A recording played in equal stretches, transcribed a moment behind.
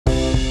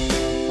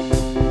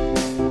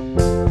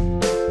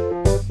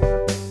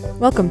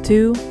Welcome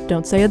to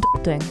Don't Say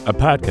Adulting, a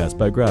podcast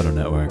by Grotto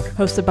Network.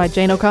 Hosted by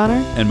Jane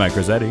O'Connor And Mike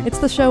Rossetti. It's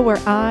the show where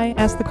I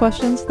ask the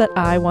questions that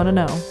I want to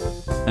know.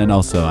 And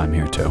also, I'm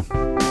here too.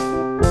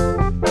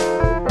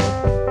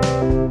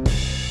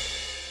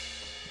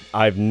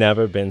 I've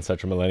never been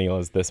such a millennial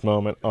as this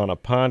moment on a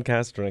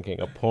podcast,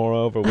 drinking a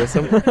pour-over with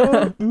some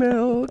oat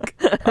milk.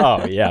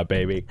 Oh, yeah,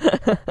 baby.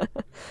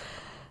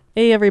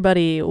 Hey,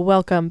 everybody.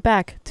 Welcome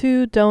back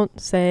to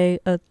Don't Say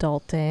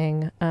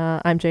Adulting.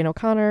 I'm Jane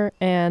O'Connor,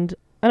 and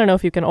I don't know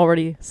if you can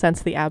already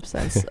sense the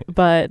absence,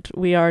 but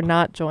we are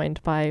not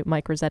joined by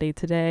Mike Rossetti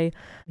today.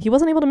 He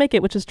wasn't able to make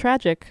it, which is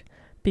tragic,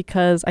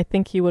 because I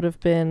think he would have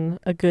been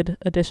a good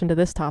addition to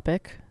this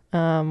topic,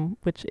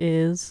 which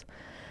is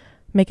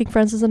making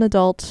friends as an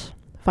adult,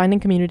 finding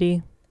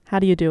community. How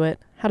do you do it?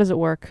 How does it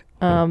work?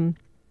 And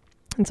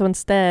so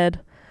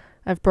instead,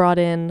 I've brought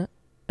in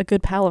a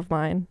good pal of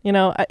mine. You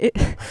know,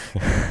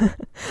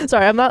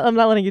 sorry, I'm not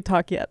letting you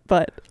talk yet,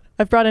 but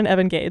I've brought in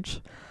Evan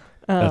Gage.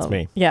 That's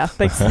me. Yeah,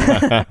 thanks.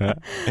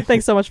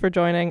 Thanks so much for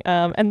joining.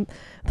 And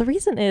the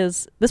reason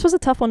is, this was a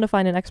tough one to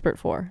find an expert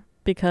for,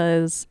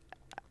 because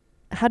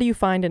how do you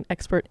find an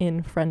expert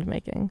in friend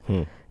making?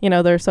 You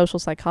know, there are social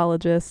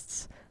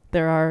psychologists,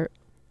 there are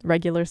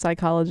regular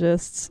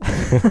psychologists,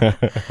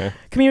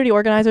 community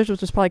organizers,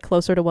 which is probably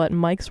closer to what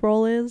Mike's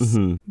role is.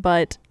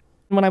 But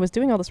when I was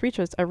doing all this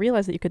research, I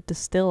realized that you could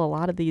distill a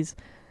lot of this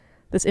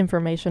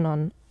information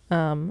on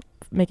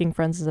making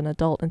friends as an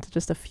adult into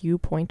just a few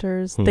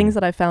pointers, things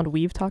that I found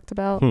we've talked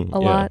about a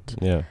lot.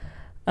 Yeah.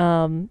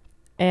 And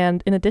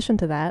in addition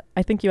to that,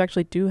 I think you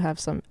actually do have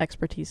some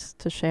expertise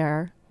to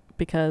share,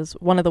 because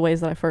one of the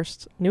ways that I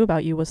first knew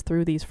about you was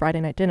through these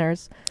Friday night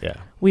dinners. Yeah.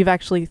 We've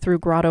actually, through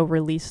Grotto,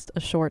 released a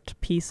short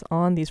piece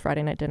on these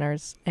Friday night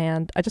dinners.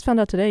 And I just found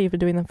out today you've been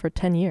doing them for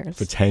 10 years.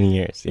 For 10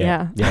 years,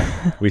 yeah.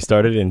 We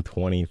started in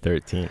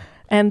 2013.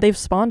 And they've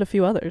spawned a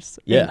few others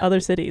in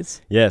other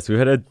cities. Yes,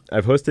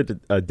 I've hosted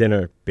a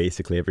dinner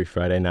basically every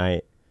Friday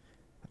night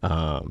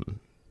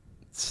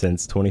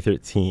since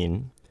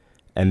 2013.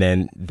 And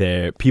then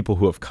the people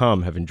who have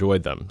come have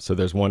enjoyed them. So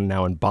there's one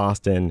now in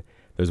Boston.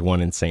 There's one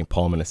in St.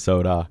 Paul,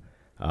 Minnesota.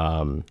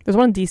 There's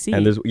one in D.C.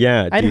 And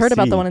I'd heard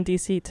about the one in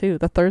D.C. too,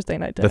 the Thursday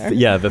night dinner.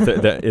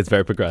 It's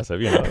very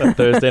progressive, you know, the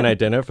Thursday night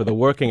dinner for the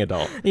working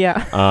adult.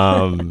 Yeah.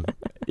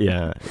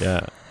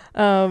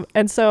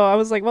 And so I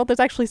was like, well,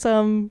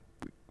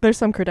 there's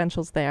some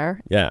credentials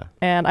there. Yeah.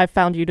 And I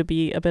found you to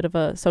be a bit of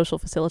a social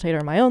facilitator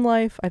in my own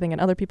life, I think in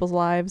other people's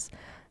lives.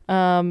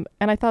 And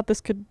I thought this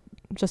could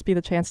just be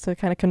the chance to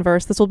kind of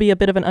converse. This will be a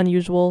bit of an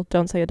unusual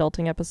Don't Say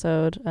Adulting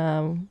episode.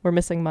 We're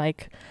missing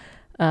Mike.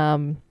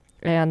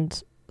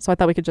 And so I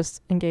thought we could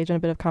just engage in a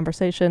bit of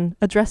conversation,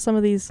 address some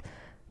of this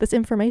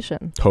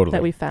information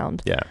that we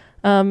found. Yeah.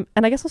 And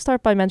I guess I'll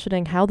start by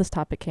mentioning how this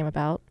topic came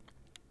about.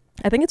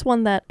 I think it's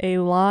one that a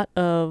lot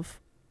of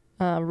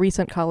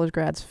recent college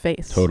grads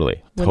face.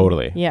 Totally.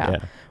 Yeah.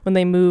 When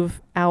they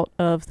move out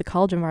of the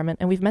college environment.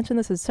 And we've mentioned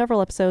this in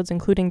several episodes,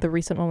 including the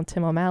recent one with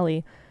Tim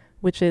O'Malley,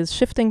 which is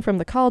shifting from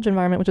the college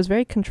environment, which is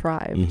very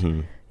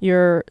contrived.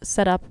 You're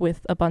set up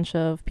with a bunch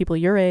of people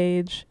your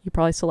age. You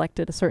probably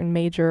selected a certain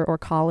major or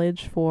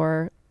college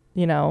for,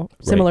 you know,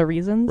 similar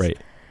reasons. Right.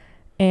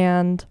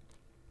 And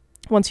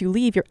once you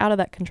leave, you're out of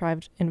that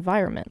contrived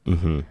environment.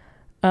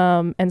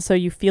 And so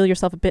you feel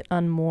yourself a bit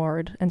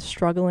unmoored and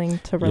struggling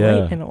to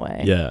relate in a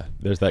way. Yeah.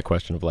 There's that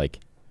question of like,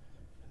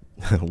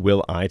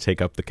 will I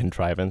take up the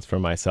contrivance for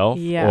myself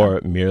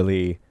or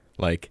merely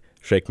like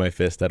shake my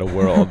fist at a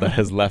world that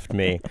has left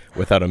me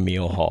without a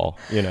meal haul,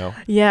 you know?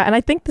 Yeah. And I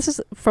think this is,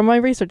 from my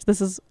research,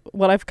 this is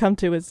what I've come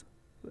to is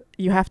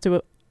you have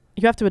to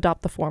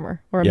adopt the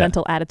former, or a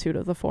mental attitude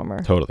of the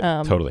former.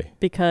 Totally.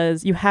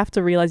 Because you have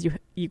to realize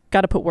you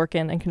got to put work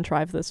in and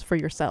contrive this for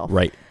yourself.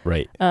 Right.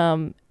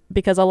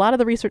 Because a lot of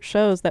the research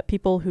shows that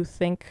people who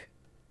think,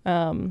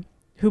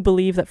 who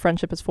believe that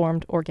friendship is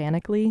formed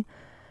organically,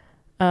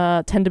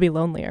 tend to be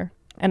lonelier.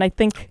 And I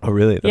think... Oh,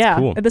 really? That's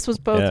cool. This was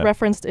both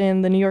referenced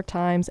in the New York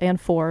Times and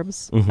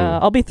Forbes.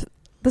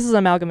 This is an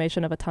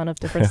amalgamation of a ton of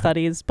different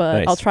studies, but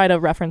nice. I'll try to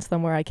reference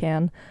them where I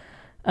can.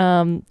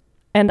 And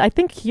I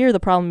think here the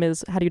problem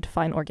is, how do you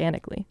define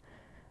organically?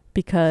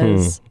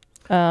 Because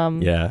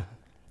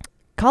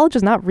college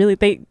is not really...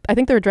 I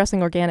think they're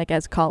addressing organic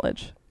as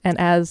college and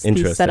as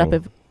the setup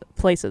of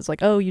places.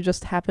 Like, oh, you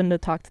just happen to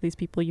talk to these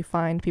people, you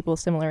find people with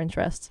similar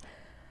interests.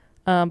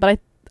 But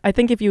I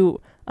think if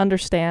you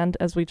understand,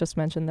 as we just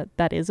mentioned,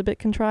 that is a bit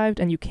contrived,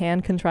 and you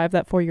can contrive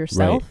that for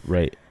yourself,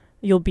 right,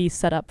 you'll be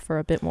set up for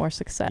a bit more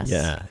success.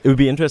 Yeah. It would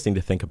be interesting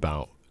to think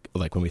about,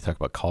 like, when we talk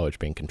about college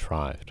being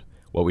contrived,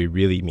 what we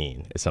really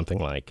mean is something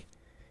like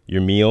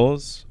your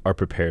meals are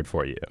prepared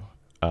for you.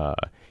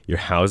 Your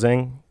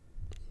housing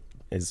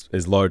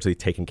is largely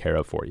taken care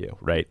of for you,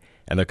 right?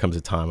 And there comes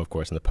a time, of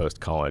course, in the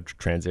post-college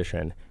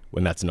transition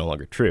when that's no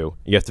longer true.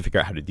 You have to figure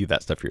out how to do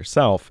that stuff for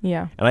yourself.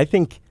 Yeah. And I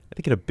think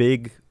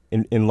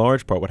in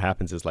large part, what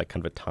happens is like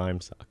kind of a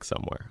time suck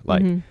somewhere.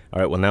 Like, all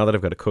right, well, now that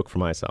I've got to cook for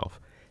myself,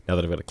 now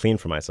that I've got to clean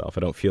for myself,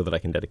 I don't feel that I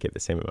can dedicate the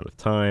same amount of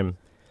time.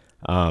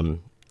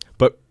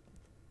 But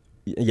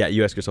yeah,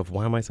 you ask yourself,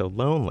 why am I so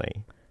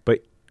lonely?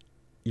 But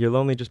you're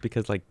lonely just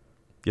because like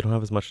you don't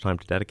have as much time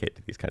to dedicate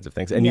to these kinds of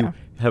things, and you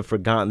have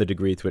forgotten the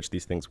degree to which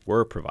these things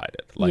were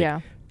provided.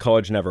 Like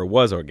college never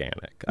was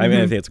organic. I mean,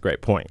 I think it's a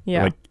great point.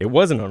 Yeah. Like it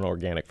wasn't an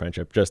organic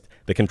friendship, just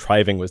the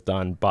contriving was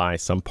done by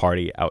some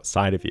party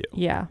outside of you.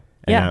 Yeah.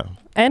 And yeah. now,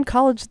 And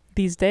college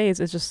these days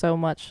is just so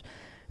much,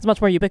 it's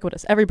much more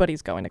ubiquitous.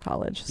 Everybody's going to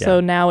college. So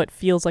now it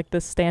feels like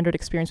this standard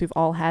experience we've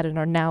all had and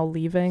are now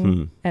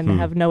leaving and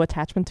have no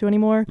attachment to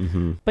anymore.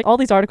 But all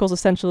these articles,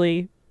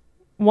 essentially,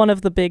 one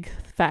of the big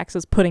facts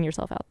is putting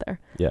yourself out there.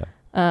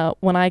 Yeah.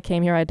 When I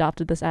came here, I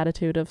adopted this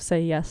attitude of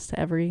say yes to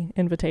every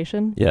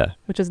invitation. Yeah.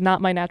 Which is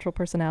not my natural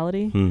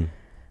personality.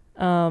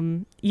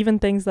 Even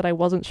things that I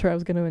wasn't sure I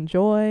was going to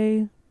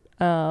enjoy.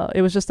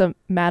 It was just a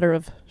matter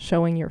of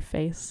showing your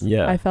face.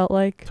 Yeah. I felt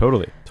like.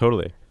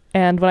 Totally.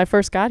 And when I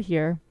first got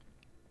here,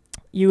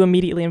 you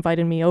immediately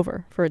invited me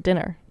over for a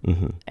dinner.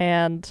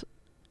 And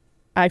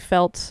I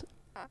felt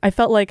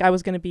like I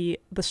was going to be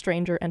the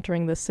stranger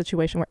entering this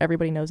situation where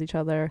everybody knows each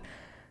other.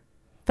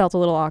 Felt a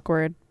little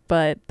awkward,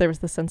 but there was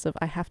the sense of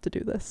I have to do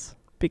this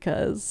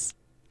because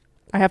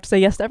I have to say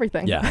yes to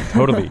everything. Yeah,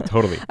 totally.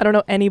 I don't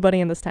know anybody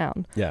in this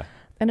town. Yeah.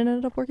 And it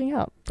ended up working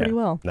out pretty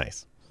well.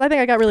 Nice. I think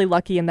I got really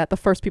lucky in that the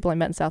first people I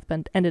met in South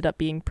Bend ended up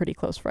being pretty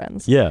close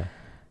friends. Yeah.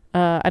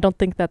 I don't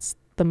think that's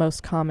the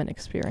most common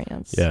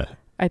experience. Yeah.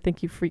 I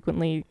think you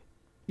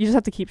just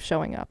have to keep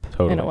showing up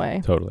in a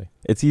way. Totally.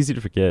 It's easy to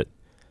forget.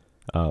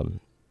 I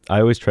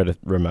always try to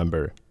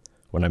remember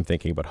when I'm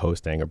thinking about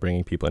hosting or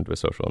bringing people into a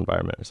social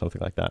environment or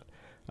something like that.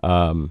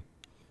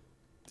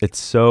 It's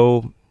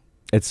so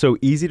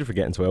easy to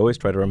forget. And so I always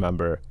try to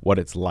remember what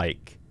it's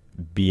like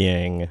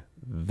being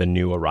the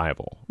new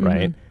arrival,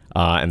 right?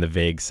 And the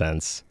vague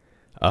sense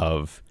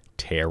of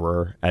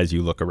terror as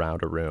you look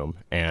around a room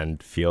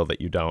and feel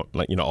that you don't,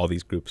 like, all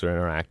these groups are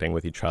interacting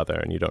with each other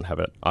and you don't have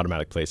an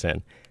automatic place in.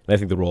 And I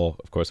think the role,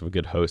 of course, of a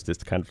good host is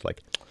to kind of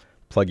like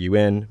plug you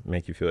in,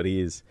 make you feel at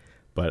ease.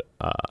 But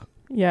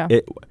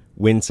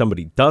when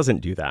somebody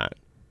doesn't do that,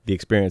 the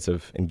experience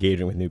of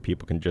engaging with new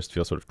people can just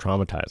feel sort of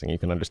traumatizing. You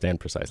can understand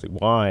precisely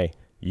why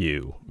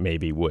you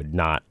maybe would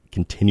not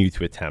continue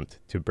to attempt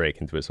to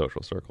break into a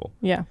social circle.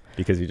 Yeah.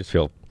 Because you just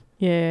feel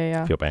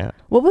feel bad.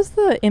 What was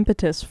the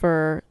impetus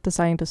for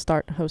deciding to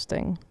start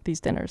hosting these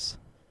dinners?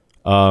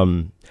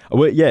 Well,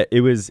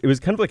 it was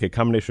kind of like a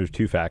combination of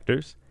two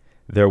factors.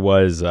 There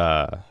was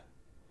a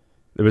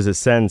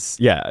sense,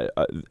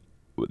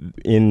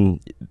 in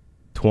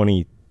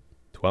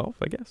 2012,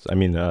 I guess.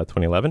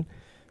 2011.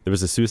 There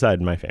was a suicide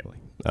in my family.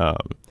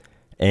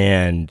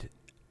 And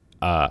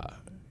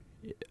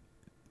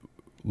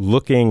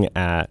looking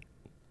at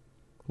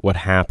what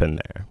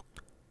happened there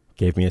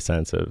gave me a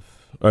sense of,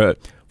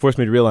 forced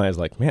me to realize,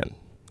 like, man,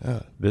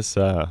 this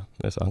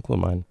uncle of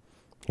mine,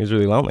 he was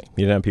really lonely.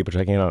 He didn't have people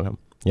checking in on him,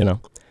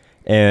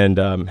 And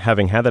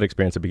having had that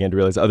experience, I began to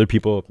realize other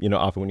people,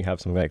 often when you have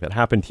something like that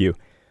happen to you,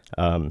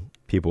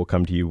 people will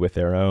come to you with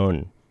their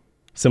own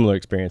similar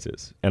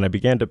experiences. And I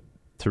began to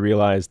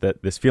realize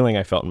that this feeling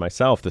I felt in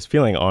myself, this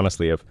feeling,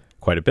 honestly, of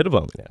quite a bit of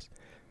loneliness,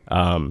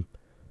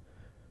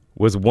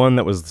 was one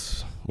that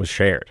was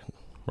shared,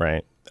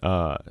 right?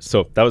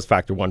 So that was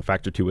factor one.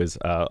 Factor two is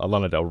a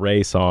Lana Del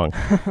Rey song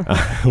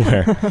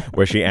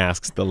where she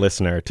asks the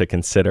listener to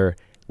consider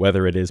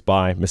whether it is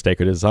by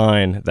mistake or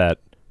design that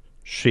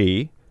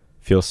she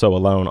feels so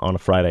alone on a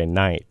Friday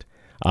night.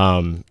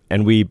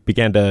 And we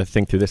began to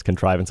think through this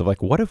contrivance of,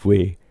 like, what if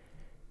we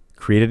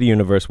created a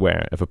universe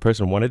where if a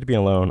person wanted to be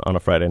alone on a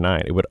Friday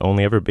night, it would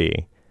only ever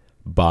be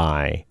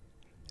by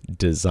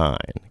design?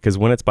 Because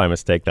when it's by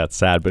mistake, that's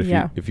sad. But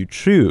if you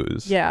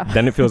choose,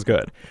 then it feels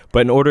good.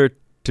 But in order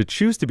to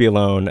choose to be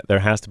alone, there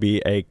has to be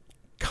a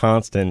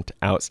constant,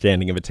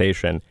 outstanding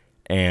invitation.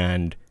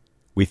 And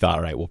we thought,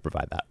 all right, we'll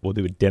provide that. We'll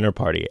do a dinner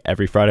party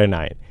every Friday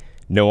night.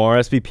 No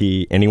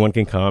RSVP. Anyone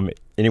can come.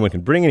 Anyone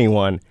can bring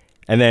anyone.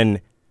 And then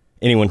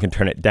anyone can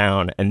turn it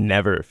down and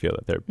never feel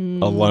that they're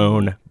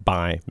alone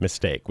by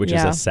mistake, which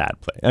is a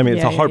sad place.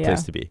 It's a hard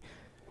place to be.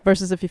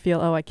 Versus if you feel,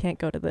 I can't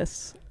go to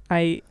this.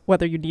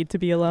 Whether you need to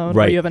be alone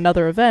or you have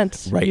another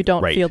event, you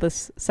don't feel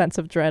this sense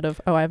of dread of,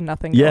 I have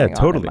nothing going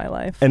on in my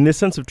life. And this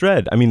sense of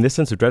dread,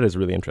 is a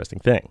really interesting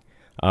thing.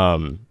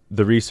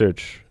 The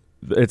research,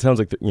 it sounds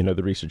like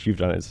the research you've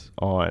done is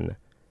on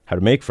how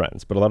to make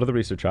friends, but a lot of the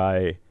research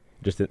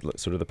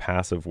sort of the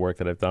passive work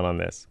that I've done on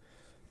this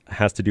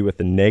has to do with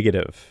the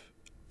negative,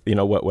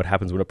 what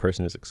happens when a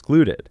person is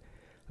excluded.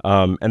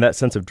 And that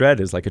sense of dread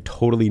is like a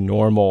totally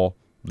normal,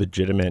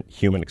 legitimate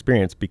human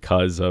experience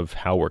because of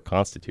how we're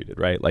constituted,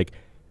 right? Like,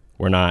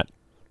 we're not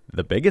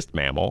the biggest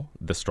mammal,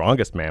 the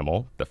strongest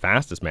mammal, the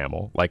fastest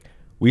mammal. Like,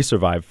 we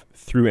survive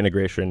through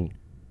integration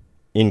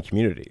in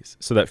communities.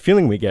 So that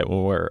feeling we get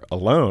when we're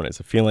alone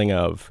is a feeling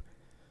of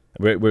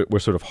we're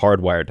sort of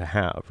hardwired to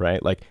have,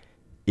 right? Like,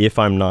 if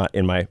I'm not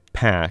in my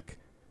pack,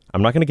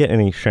 I'm not going to get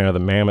any share of the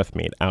mammoth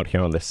meat out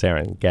here on the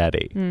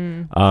Serengeti.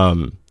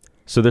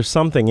 So there's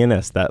something in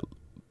us that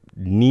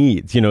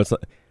needs, it's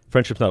like,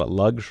 friendship's not a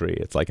luxury.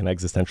 It's like an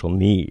existential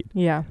need.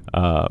 Yeah.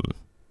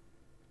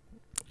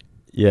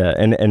 Yeah,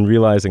 and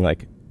realizing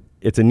like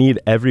it's a need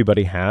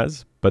everybody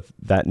has, but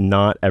that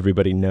not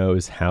everybody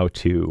knows how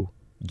to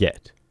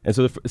get. And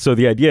so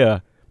the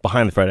idea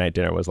behind the Friday night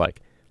dinner was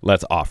like,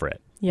 let's offer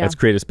it. Yeah. Let's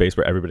create a space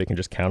where everybody can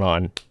just count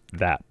on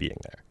that being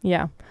there.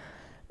 Yeah.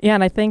 Yeah,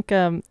 and I think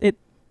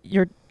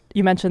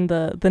you mentioned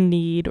the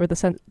need or the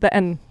sense,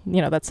 and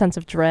that sense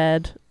of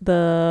dread,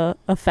 the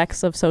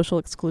effects of social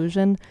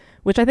exclusion,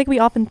 which I think we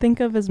often think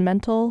of as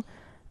mental.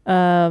 We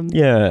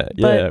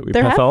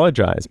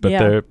pathologize,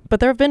 but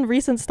there have been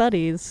recent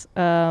studies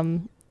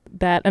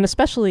that, and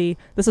especially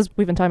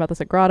we've been talking about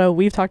this at Grotto.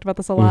 We've talked about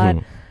this a lot.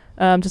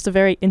 Just a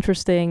very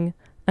interesting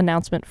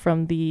announcement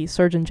from the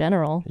Surgeon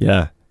General.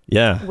 Yeah.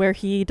 Where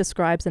he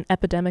describes an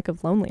epidemic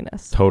of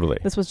loneliness. Totally.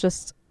 This was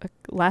just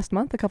last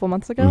month, a couple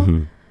months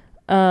ago.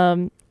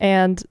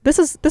 And this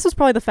is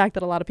probably the fact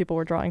that a lot of people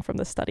were drawing from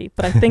this study,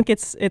 but I think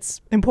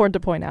it's important to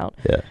point out,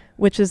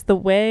 which is the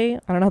way, I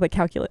don't know how they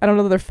calculate, I don't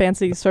know their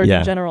fancy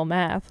Surgeon General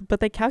math,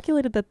 but they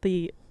calculated that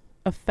the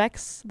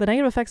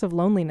negative effects of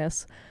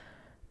loneliness,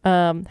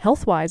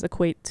 health-wise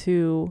equate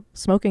to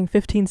smoking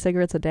 15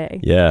 cigarettes a day.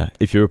 Yeah.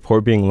 If you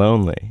report being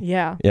lonely.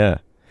 Yeah. Yeah.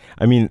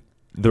 I mean,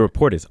 the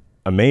report is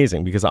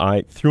amazing because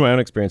I, through my own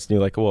experience, knew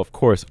like, well, of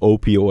course,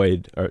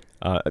 opioid or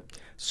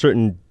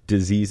certain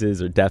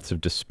diseases or deaths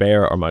of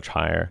despair are much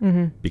higher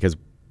because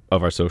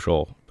of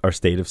our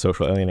state of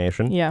social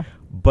alienation. Yeah.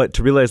 But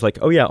to realize like,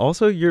 oh yeah,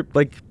 also you're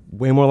like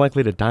way more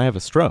likely to die of a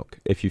stroke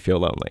if you feel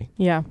lonely.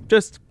 Yeah.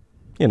 Just,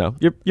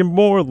 you're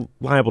more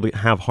liable to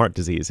have heart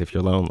disease if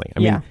you're lonely. I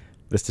mean,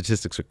 the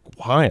statistics are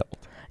wild.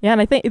 Yeah,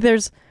 and I think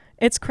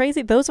it's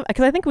crazy because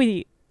I think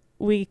we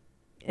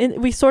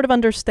sort of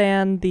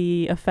understand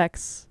the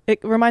effects. It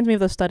reminds me of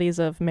those studies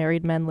of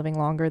married men living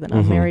longer than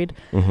unmarried.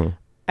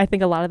 I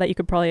think a lot of that you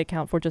could probably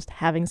account for just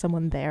having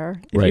someone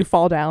there if you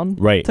fall down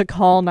to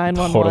call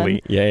 911.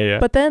 Totally. Yeah.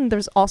 But then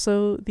there's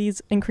also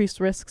these increased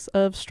risks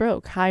of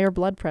stroke, higher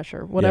blood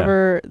pressure,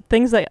 whatever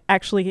things that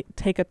actually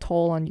take a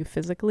toll on you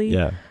physically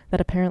that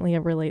apparently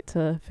relate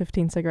to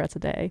 15 cigarettes a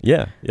day.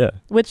 Yeah.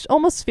 Which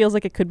almost feels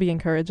like it could be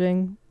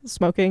encouraging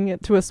smoking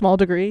to a small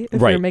degree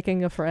if you're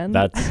making a friend.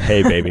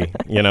 Hey baby,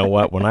 you know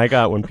what?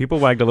 When people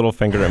wagged a little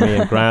finger at me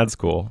in grad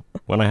school,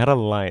 when I had a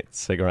light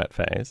cigarette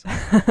phase,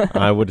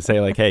 I would say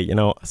like, hey,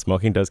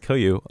 smoking does kill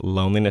you.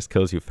 Loneliness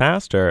kills you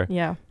faster.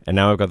 Yeah. And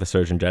now I've got the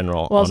Surgeon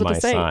General on my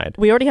side.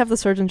 We already have the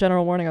Surgeon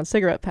General warning on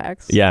cigarette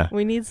packs. Yeah.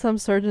 We need some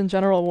Surgeon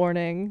General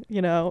warning,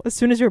 as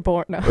soon as you're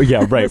born. No.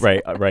 Yeah,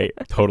 right.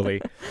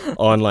 Totally.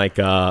 On like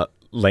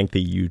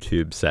lengthy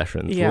YouTube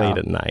sessions late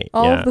at night.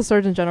 All of the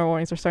Surgeon General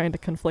warnings are starting to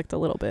conflict a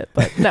little bit,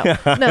 but no.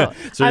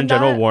 Surgeon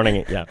General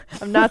warning,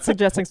 I'm not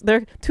suggesting.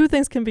 Two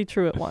things can be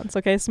true at once,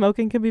 okay?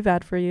 Smoking can be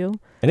bad for you.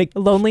 And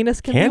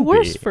loneliness can be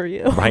worse for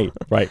you. Right.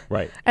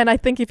 And I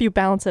think if you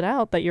balance it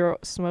out, that you're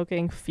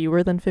smoking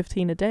fewer than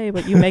 15 a day,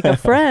 but you make a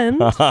friend,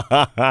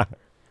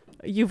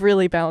 you've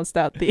really balanced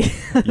out the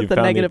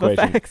negative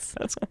effects.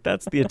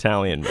 That's the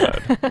Italian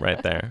mode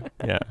right there.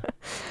 Yeah.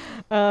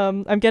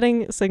 I'm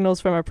getting signals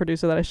from our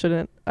producer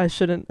that I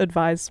shouldn't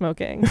advise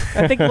smoking.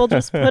 I think we'll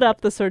just put up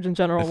the Surgeon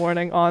General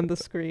warning on the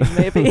screen,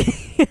 maybe.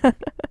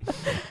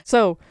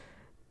 So,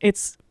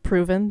 it's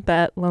proven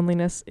that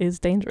loneliness is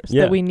dangerous.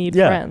 That we need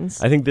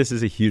friends. I think this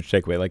is a huge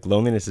takeaway. Like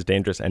loneliness is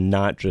dangerous, and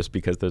not just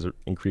because there's an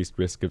increased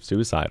risk of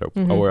suicide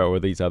or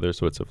these other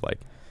sorts of like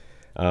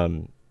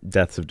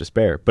deaths of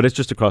despair, but it's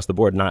just across the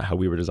board, not how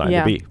we were designed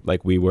to be.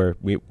 Like we were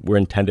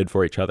intended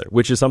for each other,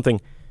 which is something.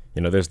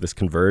 There's this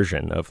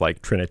conversion of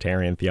like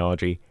Trinitarian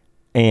theology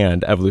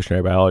and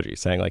evolutionary biology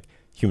saying like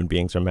human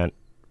beings are meant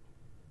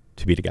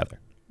to be together.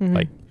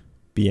 Like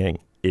being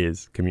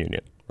is communion,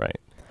 right?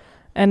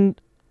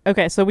 And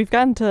okay, so we've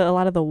gotten to a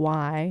lot of the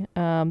why.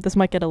 This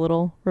might get a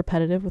little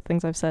repetitive with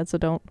things I've said, so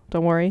don't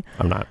worry.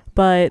 I'm not.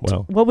 But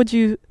what would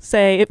you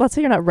say, let's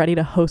say you're not ready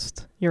to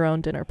host your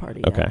own dinner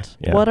party yet.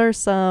 Yeah. What are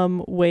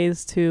some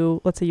ways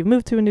to, let's say you've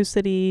moved to a new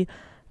city,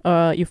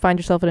 you find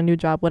yourself in a new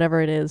job, whatever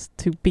it is,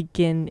 to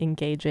begin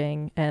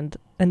engaging and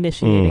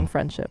initiating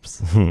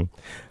friendships? You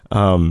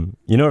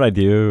know what I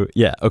do?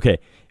 Yeah, okay.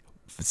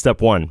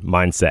 Step one,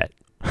 mindset,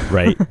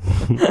 right?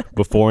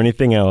 Before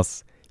anything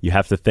else, you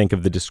have to think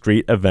of the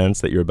discrete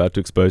events that you're about to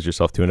expose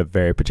yourself to in a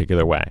very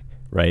particular way,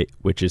 right?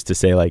 Which is to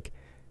say, like,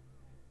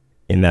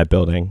 in that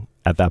building,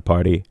 at that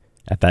party,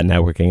 at that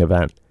networking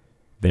event,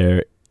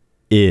 there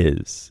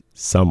is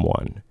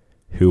someone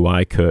who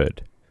I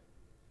could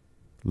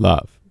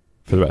love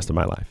for the rest of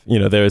my life.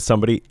 There is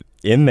somebody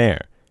in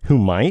there who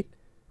might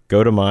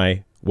go to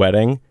my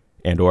wedding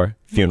and or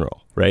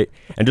funeral, right?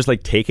 And just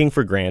like taking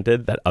for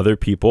granted that other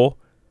people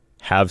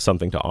have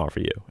something to offer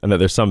you and that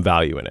there's some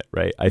value in it,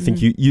 right? I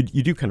think you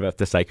do kind of have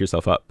to psych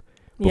yourself up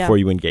before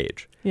you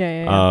engage.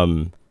 Yeah.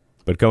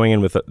 But going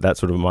in with that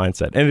sort of a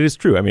mindset, and it is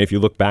true. I mean, if you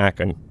look back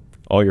on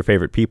all your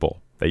favorite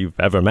people that you've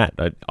ever met,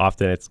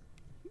 often it's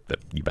that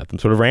you met them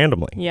sort of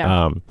randomly.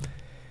 Yeah.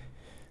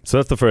 So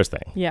that's the first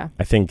thing. Yeah.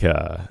 I think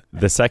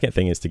the second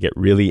thing is to get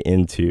really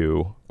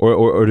into,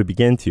 or to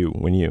begin to,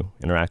 when you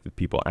interact with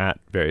people at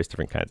various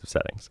different kinds of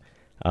settings,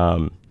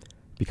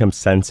 become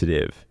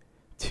sensitive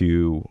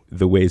to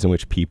the ways in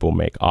which people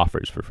make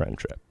offers for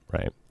friendship,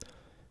 right?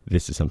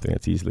 This is something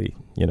that's easily,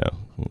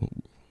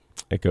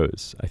 it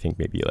goes, I think,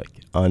 maybe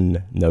like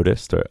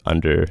unnoticed or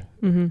under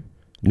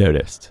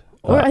noticed.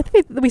 Or I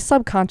think we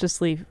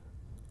subconsciously,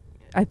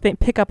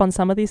 pick up on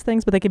some of these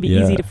things, but they can be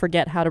easy to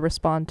forget how to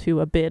respond to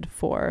a bid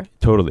for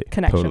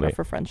connection or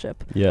for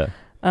friendship. Yeah.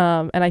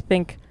 And I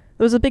think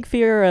there was a big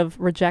fear of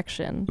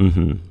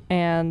rejection.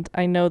 And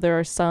I know there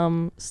are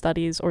some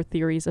studies or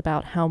theories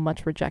about how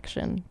much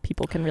rejection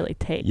people can really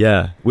take.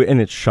 Yeah.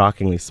 And it's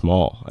shockingly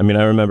small. I mean,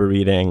 I remember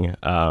reading,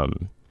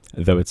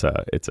 though it's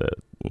a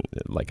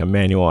like a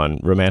manual on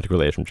romantic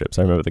relationships.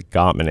 I remember the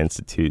Gottman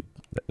Institute,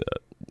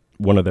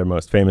 one of their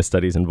most famous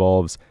studies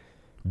involves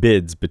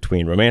bids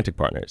between romantic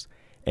partners.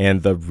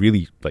 And the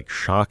really like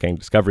shocking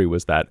discovery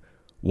was that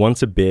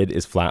once a bid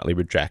is flatly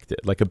rejected,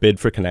 like a bid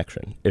for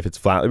connection, if it's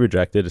flatly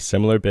rejected, a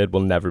similar bid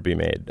will never be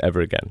made ever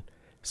again.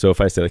 So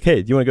if I say like,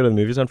 hey, do you want to go to the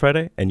movies on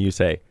Friday? And you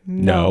say,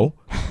 no,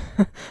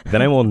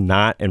 then I will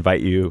not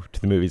invite you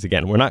to the movies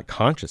again. We're not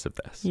conscious of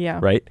this,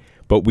 right?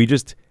 But we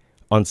just,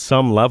 on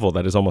some level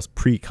that is almost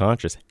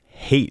pre-conscious,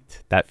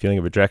 hate that feeling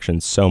of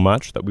rejection so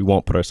much that we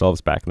won't put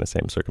ourselves back in the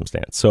same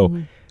circumstance.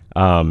 So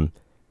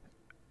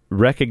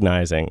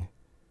recognizing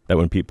that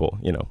when people,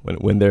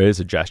 when there is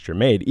a gesture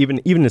made,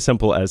 even as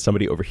simple as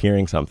somebody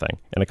overhearing something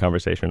in a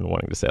conversation and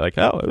wanting to say like,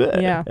 oh,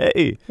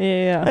 hey,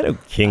 I know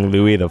King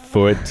Louis the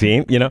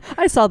 14th,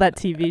 I saw that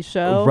TV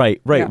show.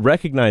 Right. Yeah.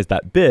 Recognize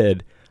that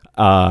bid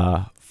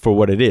for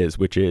what it is,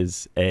 which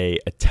is a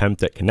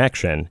attempt at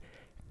connection,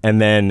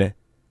 and then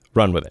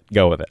run with it,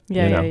 go with it.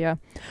 Yeah.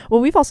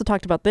 Well, we've also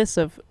talked about this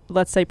of,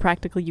 let's say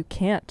practically you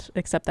can't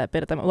accept that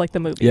bid at like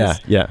the movies.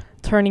 Yeah.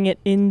 Turning it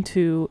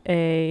into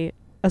a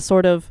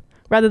sort of,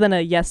 rather than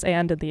a yes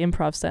and in the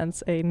improv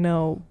sense, a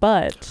no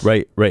but.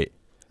 Right.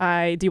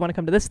 Do you want to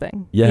come to this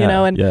thing?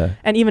 Yeah.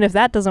 And even if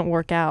that doesn't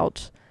work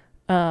out,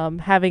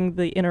 having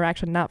the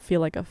interaction not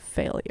feel like a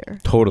failure.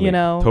 Totally.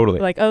 Totally.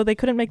 Like, oh, they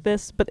couldn't make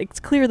this, but it's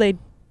clear they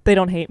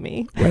don't hate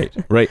me.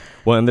 Right.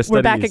 Well, and the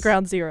we're back at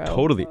ground zero.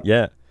 Totally.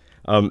 Yeah.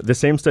 The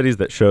same studies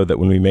that show that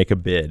when we make a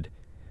bid,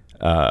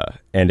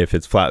 and if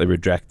it's flatly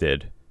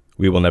rejected,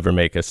 we will never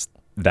make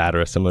that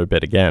or a similar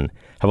bid again,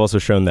 have also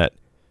shown that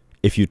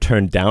if you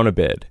turn down a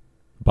bid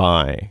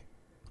by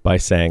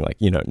saying like,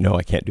 no,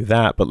 I can't do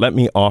that, but let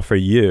me offer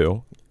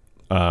you,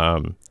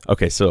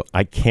 okay, so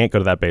I can't go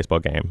to that baseball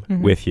game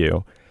with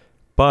you,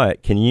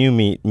 but can you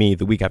meet me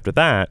the week after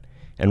that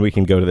and we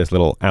can go to this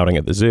little outing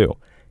at the zoo?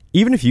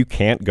 Even if you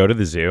can't go to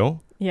the zoo,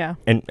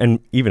 and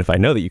even if I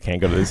know that you can't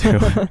go to the zoo,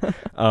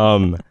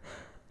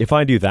 if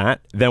I do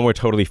that, then we're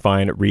totally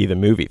fine at the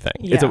movie thing.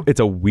 Yeah. It's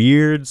a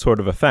weird sort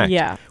of effect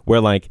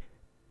where like,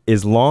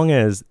 as long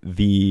as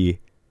the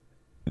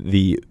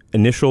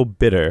initial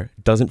bidder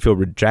doesn't feel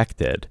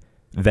rejected,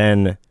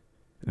 then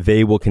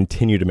they will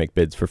continue to make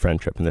bids for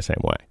friendship in the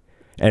same way.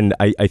 And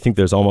I think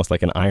there's almost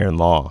like an iron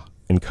law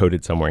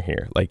encoded somewhere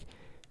here. Like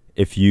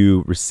if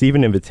you receive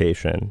an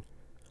invitation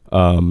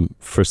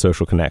for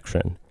social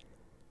connection,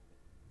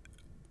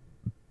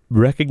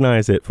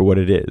 recognize it for what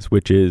it is,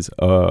 which is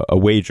a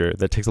wager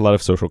that takes a lot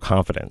of social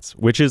confidence,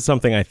 which is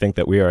something I think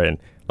that we are in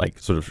like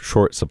sort of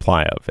short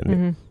supply of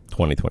in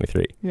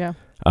 2023. Yeah.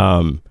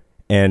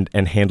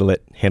 And handle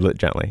it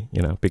gently,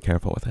 be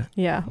careful with it.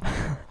 Yeah.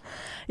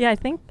 I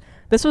think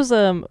this was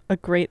a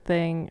great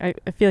thing.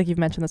 I feel like you've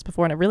mentioned this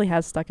before, and it really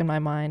has stuck in my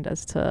mind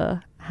as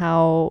to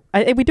how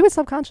we do it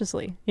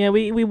subconsciously.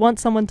 We want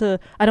someone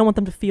I don't want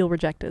them to feel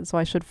rejected, so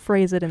I should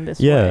phrase it in this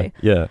way.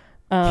 Yeah.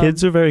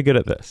 Kids are very good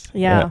at this.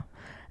 Yeah.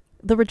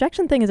 The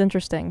rejection thing is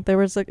interesting. There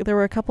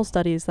were a couple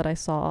studies that I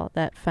saw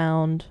that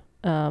found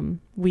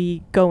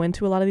we go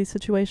into a lot of these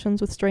situations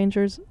with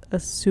strangers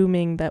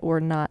assuming that we're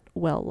not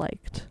well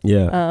liked.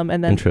 Yeah.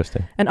 And then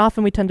interesting. And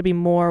often we tend to be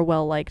more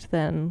well liked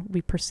than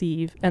we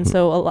perceive. And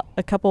so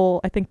a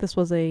couple, I think this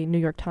was a New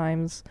York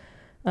Times,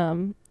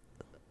 they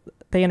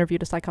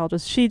interviewed a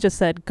psychologist. She just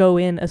said, go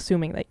in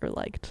assuming that you're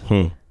liked.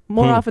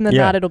 More often than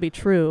not, it'll be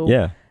true.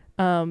 Yeah.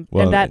 And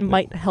that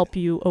might help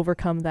you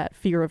overcome that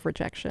fear of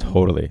rejection.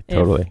 Totally.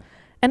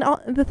 And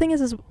the thing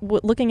is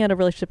looking at a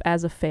relationship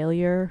as a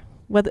failure,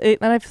 and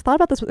I've thought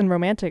about this in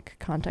romantic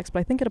context, but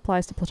I think it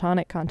applies to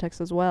platonic context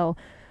as well,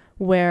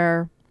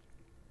 where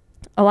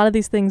a lot of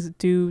these things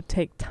do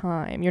take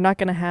time. You're not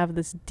going to have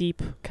this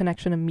deep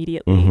connection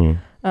immediately.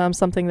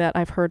 Something that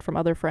I've heard from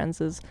other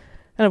friends is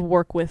kind of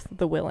work with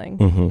the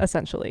willing,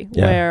 essentially,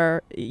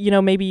 where,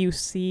 maybe you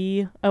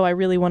see, I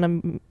really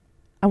want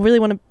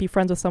to be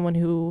friends with someone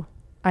who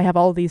I have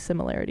all these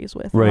similarities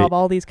with, I have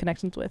all these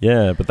connections with.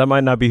 Yeah, but that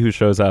might not be who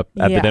shows up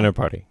at the dinner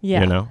party.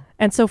 Yeah.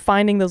 And so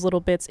finding those little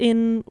bits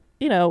in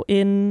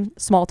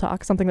small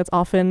talk, something that's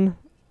often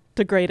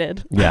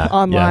degraded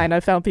online.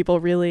 I found people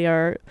really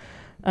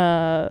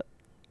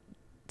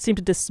seem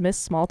to dismiss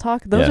small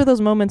talk. Those are those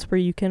moments where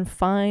you can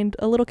find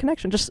a little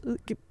connection. Just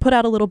put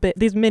out a little bit,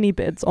 these mini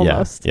bids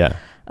almost.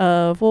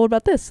 Of, well, what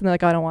about this? And they're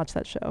like, oh, I don't watch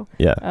that show.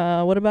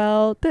 What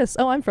about this?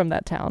 Oh, I'm from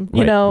that town.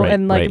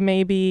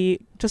 Maybe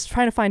just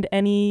trying to find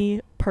any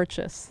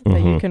purchase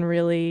that you can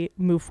really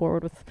move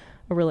forward with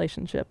a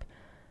relationship.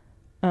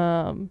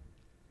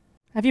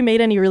 Have you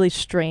made any really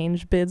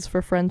strange bids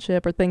for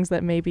friendship or things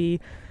that maybe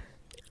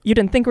you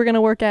didn't think were going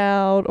to work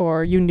out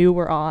or you knew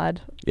were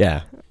odd?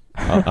 Yeah.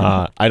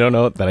 I don't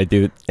know that I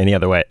do it any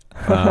other way.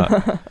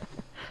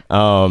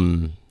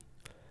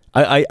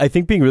 I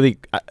think being really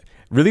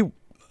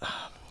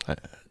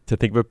to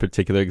think of a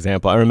particular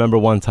example, I remember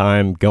one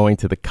time going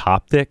to the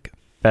Coptic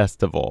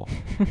Festival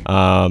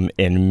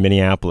in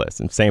Minneapolis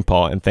and St.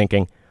 Paul and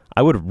thinking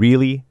I would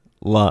really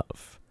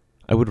love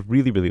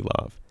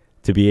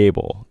to be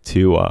able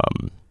to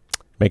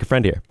make a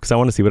friend here because I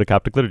want to see what a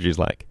Coptic liturgy is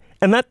like.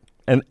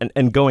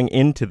 And going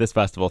into this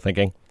festival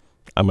thinking,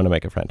 I'm going to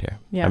make a friend here.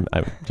 Yeah.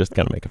 I'm just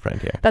going to make a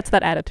friend here. That's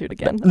that attitude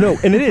again. No,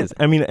 and it is.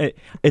 I mean,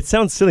 it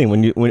sounds silly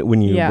when you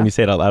Yeah.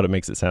 say it out loud. It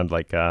makes it sound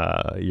like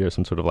you're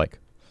some sort of like,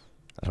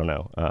 I don't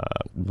know,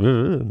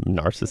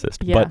 narcissist.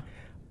 Yeah.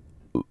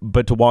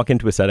 But to walk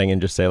into a setting and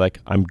just say like,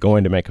 I'm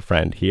going to make a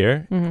friend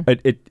here,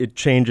 it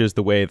changes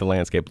the way the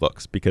landscape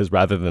looks because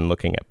rather than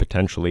looking at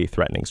potentially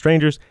threatening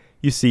strangers,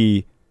 you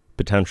see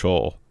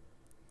potential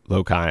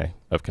loci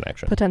of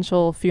connection.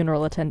 Potential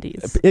funeral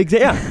attendees.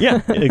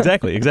 Yeah,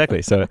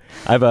 exactly. So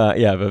I have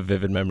a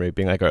vivid memory of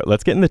being like, all right,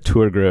 let's get in the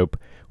tour group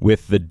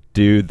with the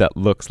dude that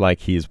looks like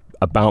he's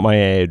about my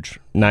age,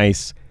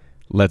 nice,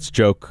 let's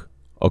joke,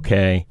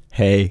 okay,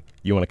 hey,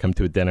 you want to come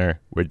to a dinner?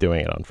 We're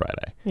doing it on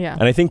Friday. Yeah.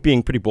 And I think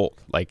being pretty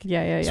bold, like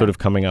Yeah. of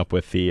coming up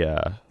with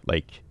the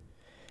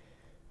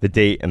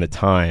date and the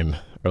time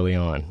early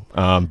on.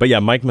 But yeah,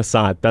 Mike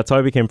Masad. That's how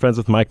I became friends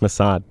with Mike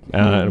Masad.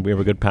 And we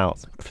were good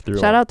pals.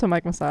 Shout out to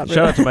Mike Masad.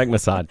 Shout out to Mike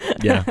Masad.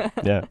 Yeah.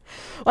 Well,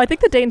 I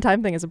think the date and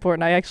time thing is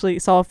important. I actually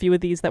saw a few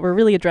of these that were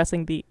really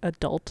addressing the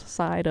adult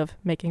side of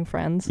making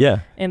friends.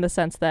 Yeah. In the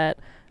sense that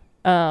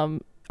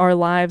our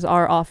lives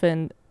are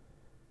often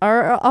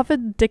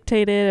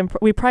dictated and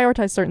we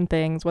prioritize certain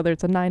things, whether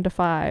it's a 9 to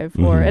 5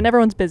 or, and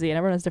everyone's busy and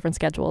everyone has different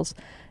schedules.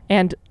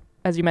 And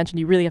as you mentioned,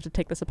 you really have to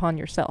take this upon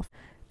yourself.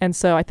 And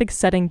so I think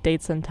setting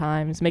dates and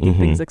times, making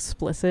things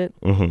explicit,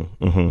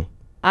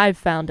 I've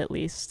found at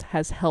least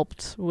has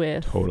helped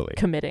with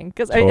committing.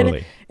 Because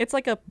it's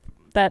like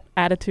that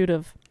attitude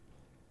of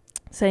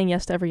saying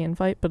yes to every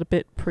invite, but a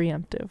bit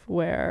preemptive,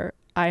 where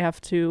I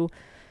have to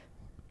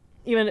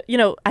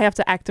I have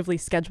to actively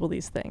schedule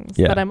these things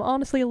that I'm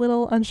honestly a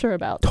little unsure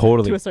about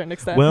to a certain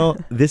extent. Well,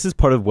 this is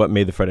part of what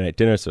made the Friday night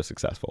dinner so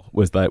successful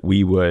was that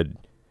we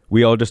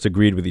all just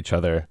agreed with each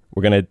other.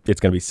 It's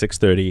gonna be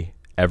 6:30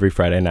 every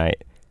Friday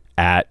night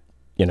at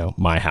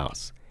my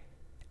house,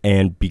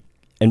 and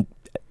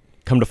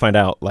come to find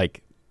out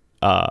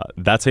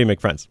that's how you make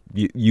friends.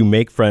 You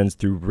make friends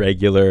through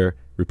regular,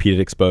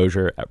 repeated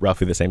exposure at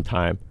roughly the same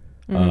time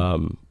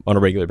on a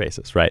regular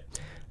basis, right?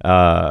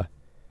 There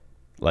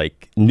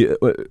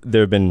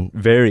have been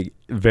very,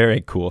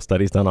 very cool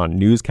studies done on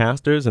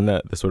newscasters and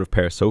the sort of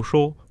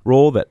parasocial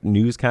role that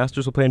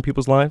newscasters will play in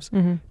people's lives.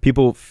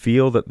 People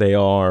feel that they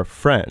are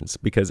friends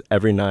because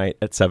every night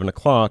at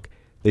 7:00,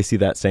 they see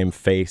that same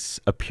face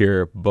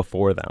appear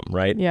before them,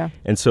 right? Yeah.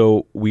 And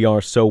so we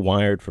are so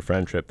wired for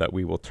friendship that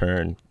we will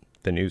turn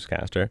the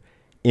newscaster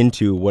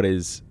into what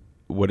is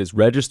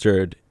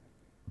registered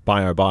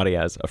by our body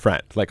as a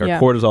friend. Like our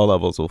cortisol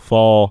levels will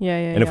fall.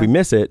 And if we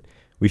miss it,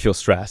 we feel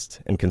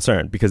stressed and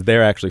concerned because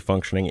they're actually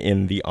functioning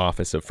in the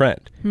office of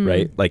friend,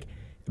 right? Like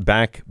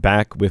back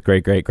with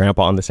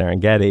great-great-grandpa on the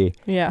Serengeti,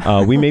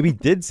 we maybe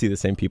did see the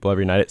same people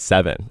every night at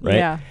 7, right?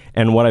 Yeah.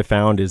 And what I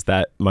found is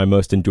that my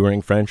most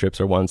enduring friendships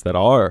are ones that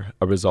are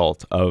a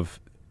result of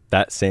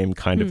that same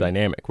kind of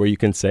dynamic where you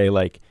can say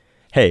like,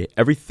 hey,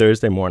 every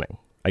Thursday morning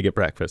I get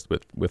breakfast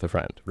with a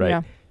friend, right?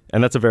 Yeah.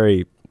 And that's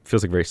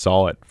feels like a very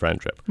solid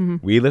friendship.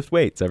 We lift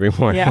weights every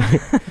morning. Yeah.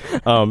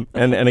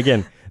 And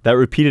again, that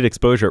repeated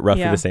exposure at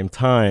roughly the same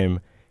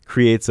time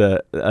creates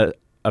a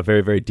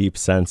very, very deep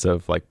sense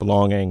of like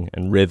belonging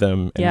and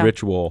rhythm and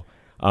ritual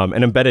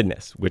and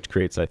embeddedness, which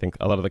creates, I think,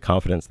 a lot of the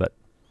confidence that,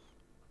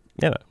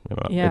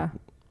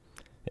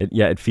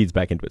 it feeds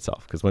back into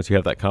itself. Because once you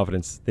have that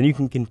confidence, then you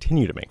can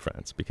continue to make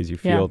friends because you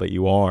feel that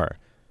you are,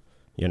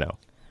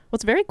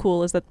 What's very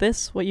cool is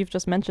that what you've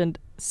just mentioned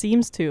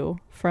seems to,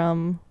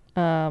 from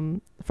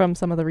some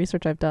of the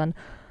research I've done,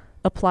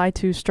 apply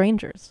to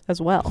strangers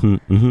as well.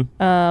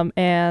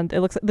 And it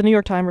looks like the New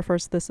York Times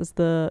refers to this as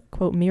the,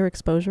 quote, mere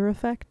exposure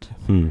effect.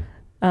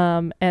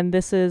 And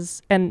this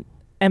is, and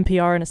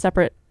NPR in a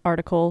separate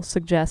article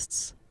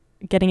suggests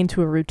getting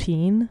into a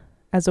routine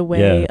as a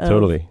way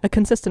of a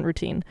consistent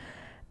routine.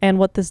 And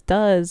what this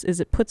does is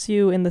it puts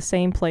you in the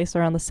same place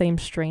around the same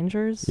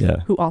strangers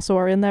who also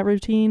are in that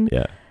routine.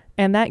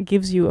 And that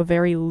gives you a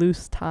very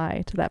loose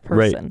tie to that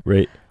person.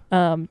 Right.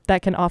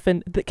 That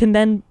can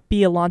then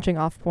be a launching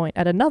off point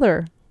at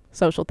another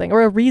social thing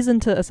or a reason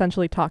to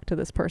essentially talk to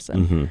this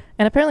person.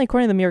 And apparently,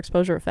 according to the mere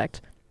exposure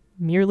effect,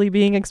 merely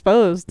being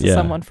exposed to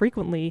someone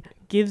frequently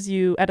gives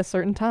you, at a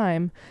certain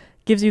time,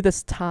 gives you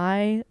this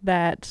tie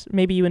that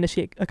maybe you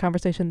initiate a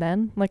conversation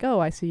then, like, oh,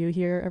 I see you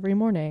here every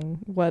morning.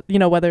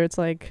 Whether it's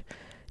like,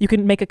 you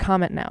can make a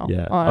comment now.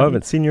 Yeah. On, I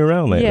haven't seen you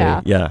around lately.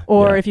 Yeah. Yeah.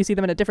 Or yeah. if you see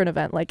them at a different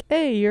event, like,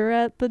 hey, you're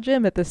at the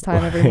gym at this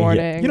time every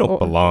morning. You don't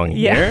belong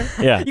here.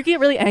 Yeah. You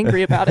get really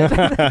angry about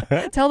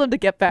it. Tell them to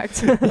get back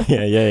to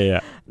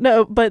Yeah.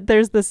 No, but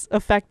there's this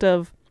effect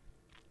of,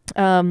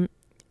 I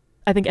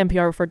think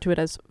NPR referred to it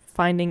as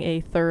finding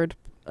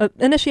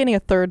initiating a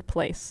third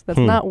place that's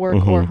not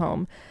work or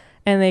home.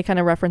 And they kind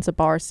of reference a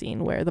bar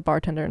scene where the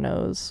bartender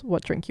knows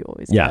what drink you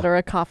always get, or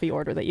a coffee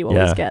order that you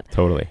always get.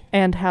 Totally.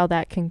 And how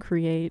that can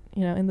create,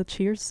 in the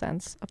Cheers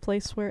sense, a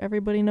place where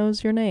everybody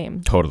knows your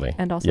name. Totally.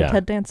 And also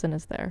Ted Danson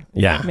is there.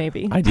 Yeah.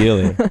 Maybe.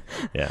 Ideally.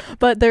 Yeah.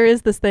 But there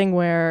is this thing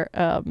where,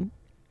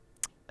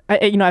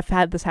 I've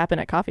had this happen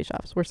at coffee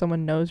shops where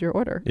someone knows your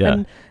order. Yeah.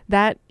 And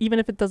that, even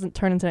if it doesn't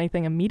turn into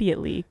anything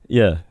immediately,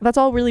 that's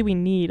all really we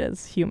need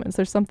as humans.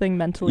 There's something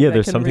mentally that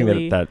there's can something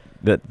really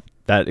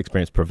that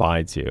experience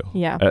provides you.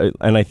 Yeah.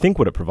 And I think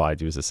what it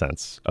provides you is a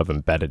sense of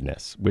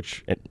embeddedness,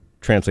 which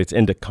translates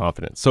into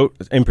confidence. So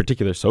in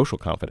particular, social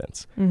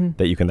confidence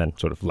that you can then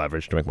sort of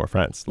leverage to make more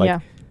friends. Like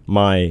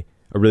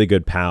a really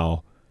good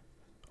pal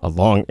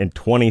in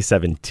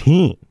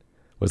 2017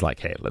 was like,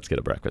 hey, let's get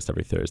a breakfast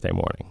every Thursday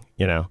morning,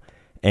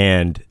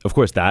 And of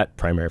course, that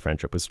primary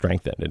friendship was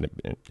strengthened,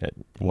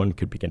 and one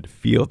could begin to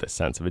feel this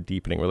sense of a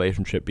deepening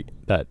relationship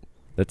that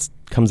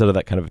comes out of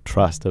that kind of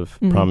trust of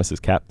promises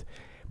kept.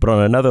 But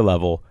on another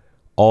level,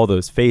 all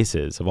those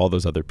faces of all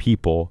those other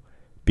people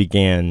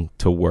began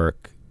to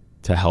work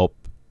to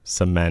help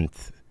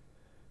cement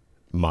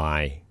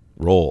my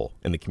role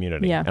in the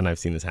community. Yeah. And I've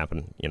seen this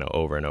happen,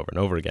 over and over and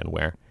over again,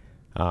 where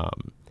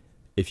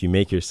if you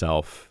make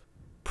yourself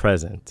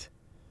present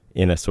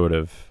in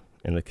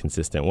a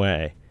consistent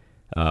way,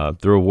 the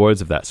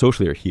rewards of that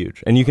socially are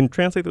huge, and you can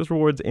translate those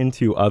rewards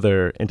into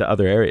other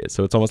areas.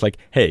 So it's almost like,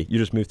 hey, you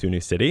just moved to a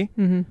new city,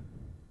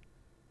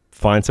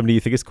 find somebody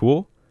you think is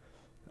cool,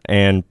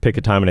 and pick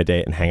a time and a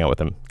date and hang out with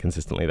them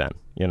consistently. Then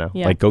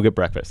like go get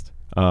breakfast.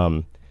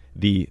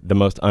 The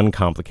most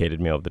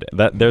uncomplicated meal of the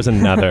day. There's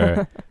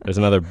another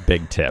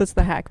big tip. That's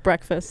the hack.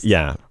 Breakfast.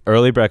 Yeah,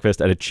 early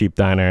breakfast at a cheap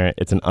diner.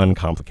 It's an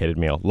uncomplicated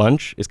meal.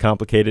 Lunch is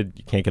complicated.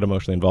 You can't get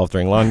emotionally involved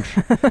during lunch.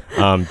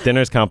 Dinner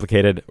is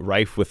complicated,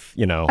 rife with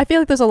I feel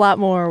like there's a lot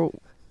more.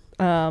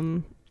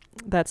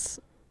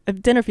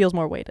 Dinner feels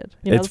more weighted.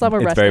 There's a lot more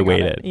it's resting very on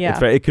weighted. it.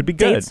 Yeah, it could be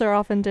good. Dates are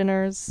often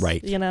dinners.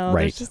 Right.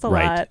 There's just a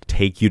lot.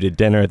 Take you to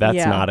dinner.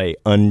 That's not a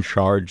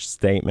uncharged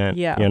statement.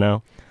 Yeah.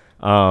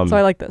 So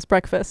I like this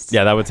breakfast.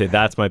 Yeah, I would say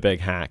that's my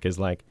big hack is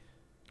like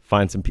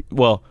find some people.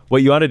 Well,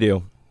 what you ought to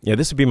do,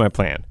 this would be my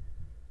plan.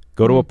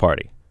 Go to a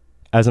party.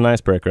 As an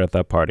icebreaker at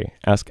that party,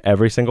 ask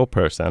every single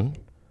person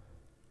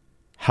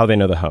how they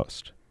know the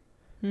host.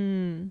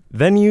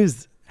 Then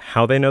use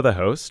how they know the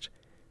host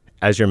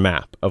as your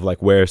map of like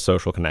where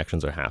social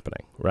connections are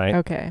happening, right?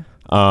 Okay.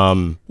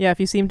 If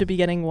you seem to be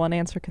getting one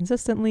answer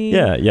consistently.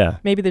 Yeah.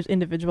 Maybe there's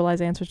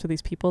individualized answers to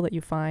these people that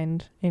you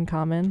find in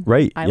common.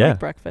 Right. I like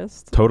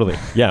breakfast. Totally.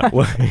 Yeah.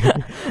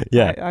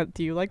 Yeah.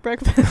 Do you like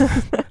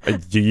breakfast?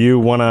 Do you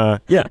want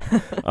to? Yeah.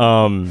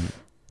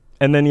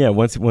 And then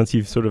once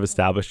you've sort of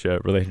established a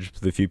relationship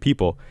with a few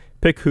people,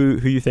 pick who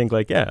you think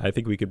like, I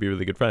think we could be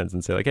really good friends,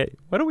 and say like, hey,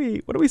 why don't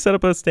we set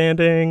up a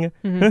standing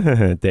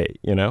date?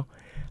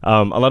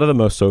 A lot of the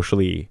most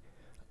socially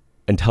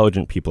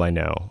intelligent people I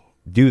know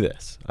do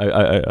this.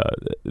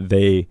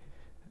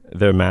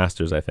 They're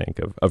masters, I think,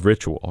 of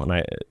ritual, and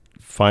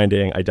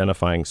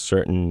identifying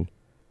certain,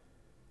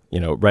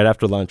 right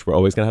after lunch, we're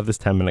always going to have this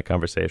 10-minute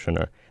conversation,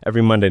 or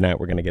every Monday night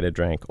we're going to get a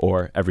drink,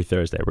 or every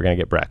Thursday we're going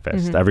to get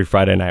breakfast. Every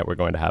Friday night we're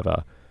going to have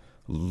a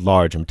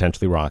large and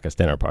potentially raucous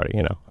dinner party,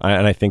 and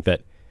I think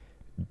that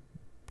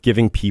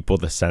giving people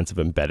the sense of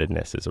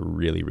embeddedness is a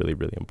really, really,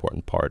 really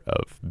important part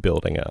of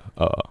building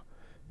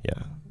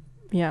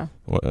Yeah.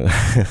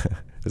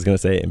 I was going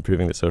to say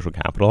improving the social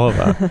capital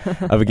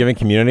of a given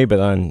community, but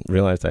then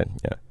realized I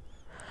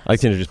like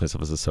to introduce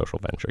myself as a social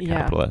venture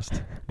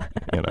capitalist,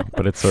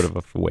 but it's sort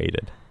of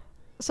weighted.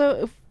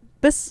 So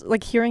this,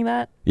 like hearing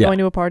that, going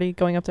to a party,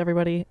 going up to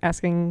everybody,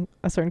 asking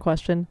a certain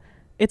question,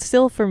 it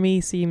still for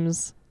me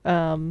seems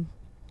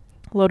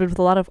loaded with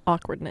a lot of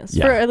awkwardness,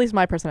 for at least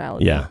my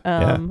personality.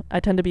 I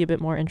tend to be a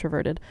bit more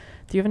introverted.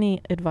 Do you have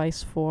any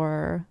advice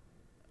for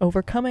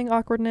overcoming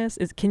awkwardness?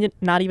 Can it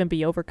not even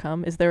be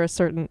overcome? Is there a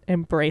certain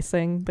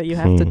embracing that you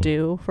have to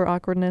do for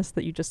awkwardness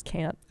that you just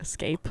can't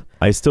escape?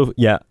 I still,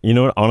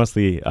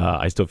 honestly,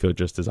 I still feel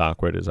just as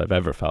awkward as I've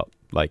ever felt.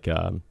 Like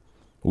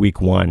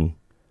week one,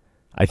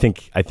 I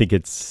think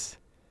it's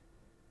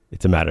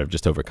a matter of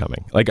just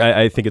overcoming. Like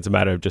I think it's a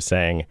matter of just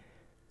saying,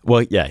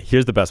 well,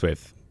 here's the best way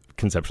of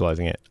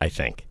conceptualizing it, I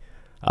think.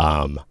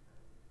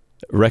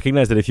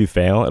 Recognize that if you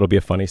fail, it'll be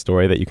a funny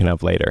story that you can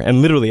have later,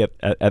 and literally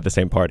at the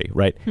same party,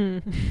 right?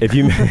 If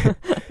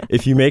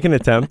you make an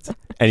attempt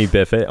and you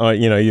biff it, or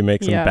you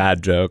make some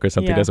bad joke or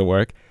something doesn't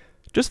work,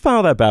 just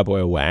file that bad boy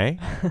away,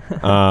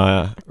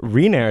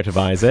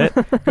 re-narrativize it,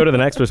 go to the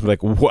next person, be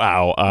like,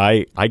 wow,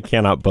 I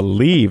cannot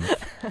believe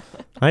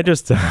I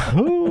just I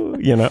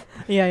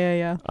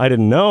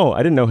didn't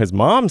know his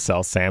mom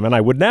sells salmon.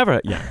 I would never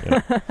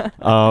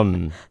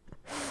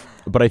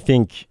But I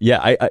think,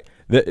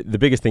 the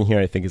biggest thing here,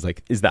 I think,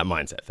 is that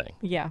mindset thing.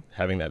 Yeah.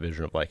 Having that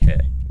vision of hey,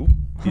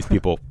 these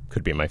people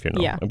could be at my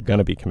funeral. Yeah. I'm going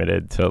to be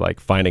committed to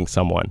finding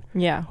someone.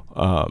 Yeah.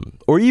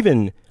 Or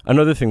even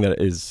another thing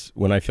that is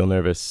when I feel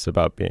nervous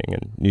about being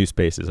in new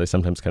spaces, I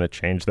sometimes kind of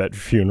change that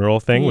funeral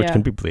thing, which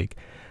can be bleak,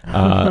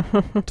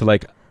 to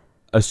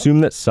assume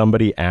that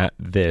somebody at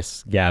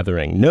this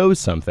gathering knows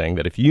something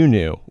that if you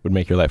knew would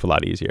make your life a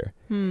lot easier.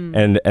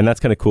 And that's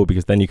kind of cool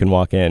because then you can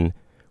walk in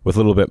with a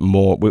little bit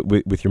more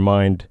with your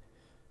mind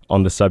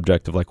on the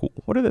subject of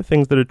what are the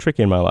things that are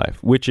tricky in my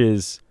life, which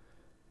is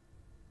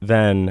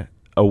then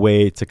a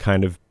way to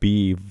kind of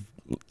it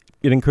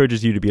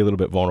encourages you to be a little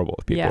bit vulnerable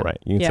with people, right?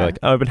 You can say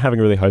I've been having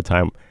a really hard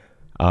time,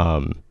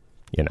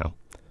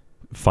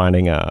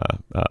 finding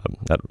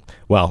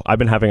I've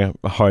been having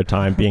a hard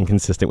time being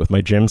consistent with my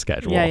gym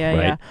schedule. Right?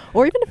 Yeah.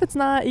 Or even if it's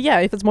not,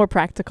 if it's more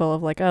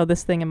practical of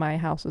this thing in my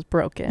house is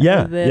broken.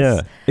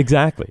 Yeah,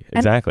 exactly.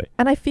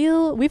 And I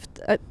feel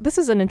this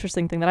is an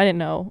interesting thing that I didn't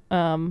know.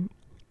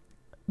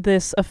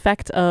 This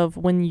effect of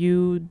when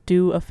you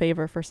do a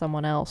favor for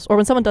someone else or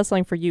when someone does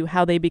something for you,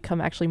 how they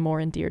become actually more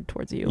endeared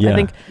towards you. I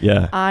think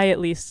I at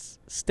least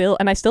still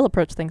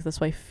approach things this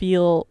way,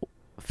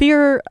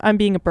 fear I'm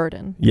being a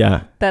burden.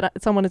 Yeah. That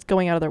someone is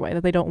going out of their way,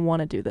 that they don't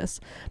want to do this.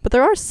 But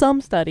there are some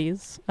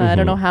studies, I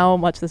don't know how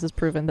much this is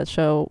proven, that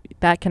show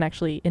that can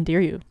actually endear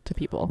you to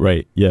people.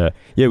 Right. Yeah.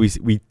 Yeah.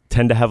 We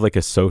tend to have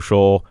a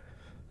social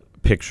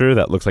picture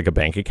that looks like a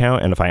bank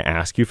account. And if I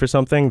ask you for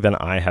something, then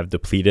I have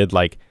depleted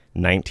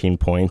 19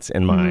 points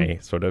in my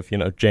sort of,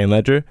 Jane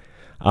Ledger.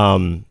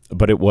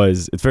 But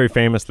it's very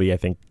famously, I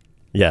think,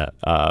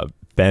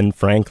 Ben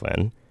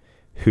Franklin,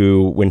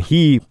 who, when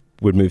he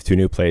would move to a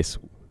new place,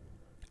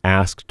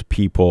 asked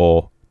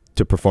people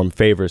to perform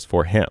favors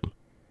for him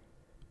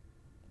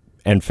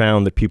and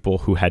found that people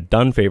who had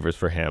done favors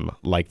for him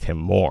liked him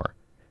more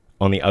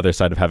on the other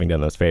side of having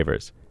done those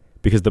favors.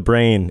 Because the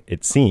brain,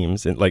 it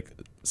seems, and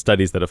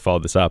studies that have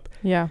followed this up,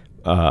 the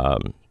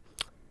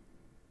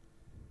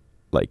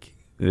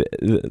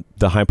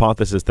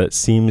hypothesis that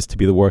seems to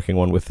be the working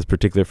one with this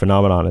particular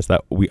phenomenon is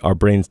that our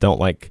brains don't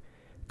like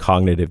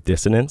cognitive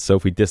dissonance. So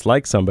if we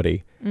dislike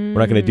somebody, we're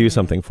not going to do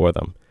something for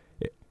them.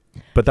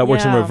 But that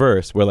works in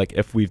reverse, where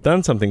if we've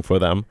done something for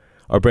them,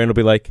 our brain will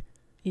be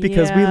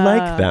because we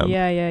like them.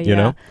 You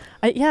know?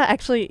 I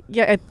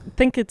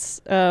think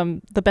it's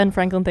the Ben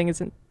Franklin thing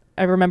isn't.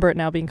 I remember it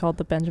now being called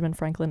the Benjamin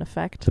Franklin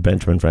effect. The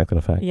Benjamin Franklin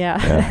effect.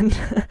 Yeah.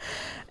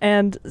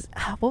 And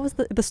what was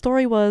the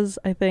story was,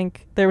 I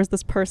think there was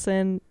this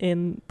person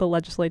in the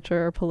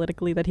legislature or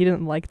politically that he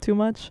didn't like too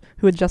much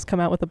who had just come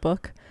out with a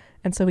book.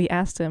 And so he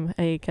asked him,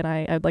 hey,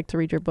 I'd like to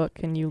read your book.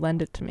 Can you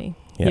lend it to me?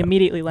 Yeah. He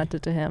immediately lent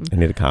it to him. I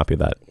need a copy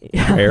of that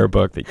rare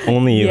book that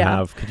only you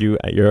have. Could you,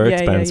 at your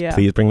expense,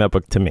 please bring that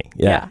book to me?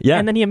 Yeah.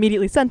 And then he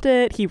immediately sent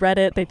it. He read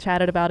it. They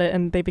chatted about it,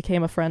 and they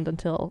became a friend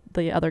until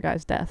the other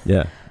guy's death.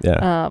 Yeah.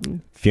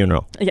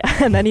 Funeral.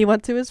 Yeah, and then he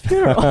went to his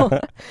funeral.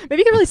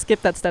 Maybe you can really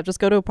skip that step. Just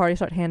go to a party,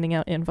 start handing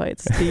out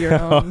invites to your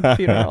own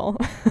funeral.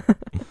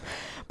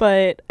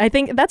 But I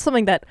think that's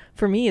something that,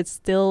 for me, it's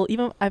still,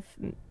 even I've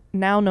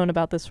now known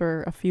about this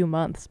for a few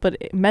months, but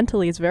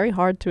mentally it's very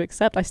hard to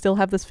accept. I still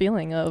have this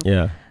feeling of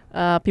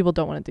people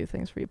don't want to do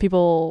things for you.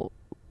 People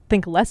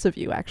think less of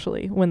you,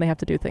 actually, when they have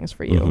to do things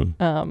for you.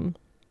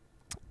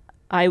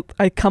 I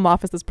come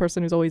off as this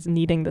person who's always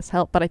needing this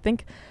help, but I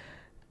think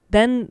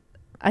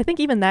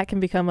even that can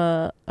become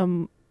a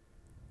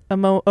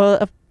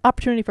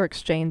opportunity for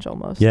exchange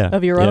almost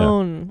of your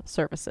own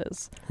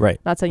services. Right.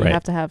 Not saying you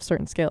have to have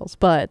certain skills,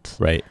 but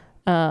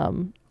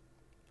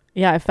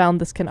I found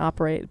this can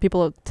operate.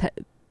 People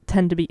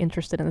tend to be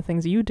interested in the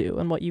things you do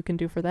and what you can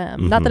do for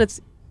them. Not that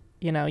it's,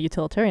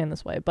 utilitarian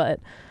this way, but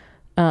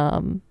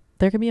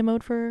there can be a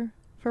mode for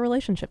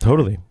relationship.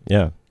 Totally.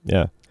 Yeah.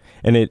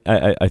 And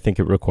I think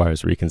it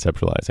requires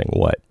reconceptualizing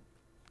what,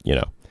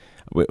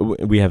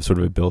 we have sort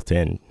of a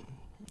built-in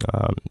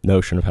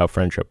notion of how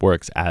friendship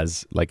works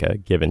as a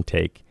give and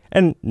take.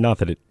 And not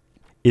that it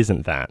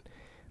isn't that,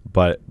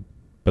 but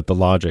the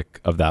logic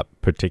of that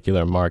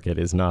particular market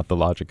is not the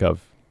logic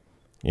of,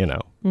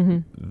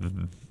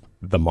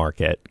 the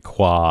market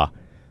qua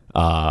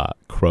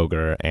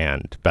Kroger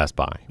and Best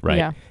Buy, right?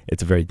 Yeah.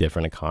 It's a very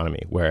different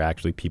economy where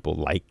actually people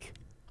like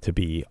to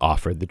be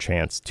offered the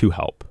chance to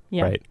help,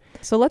 right?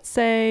 So let's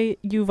say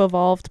you've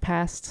evolved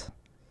past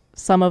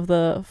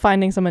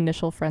finding some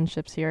initial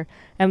friendships here,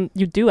 and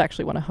you do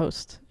actually want to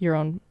host your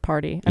own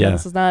party. I know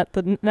this is not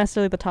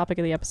necessarily the topic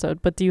of the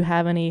episode, but do you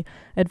have any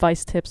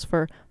advice, tips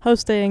for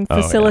hosting,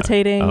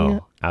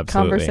 facilitating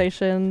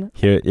conversation?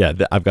 Here,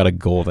 I've got a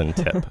golden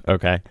tip.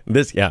 Okay,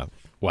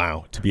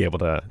 to be able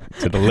to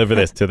deliver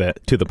this to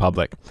the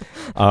public.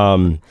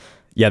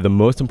 The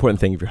most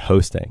important thing if you're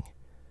hosting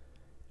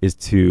is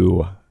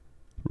to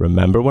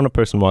remember when a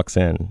person walks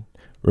in.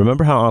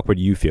 Remember how awkward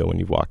you feel when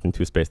you've walked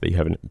into a space that you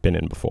haven't been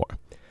in before.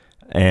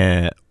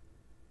 And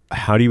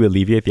how do you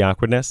alleviate the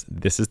awkwardness?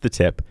 This is the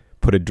tip.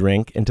 Put a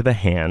drink into the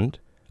hand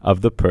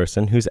of the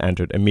person who's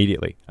entered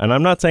immediately. And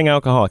I'm not saying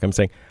alcoholic. I'm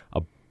saying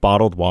a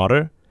bottled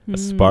water, a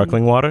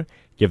sparkling water.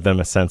 give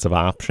them a sense of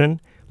option,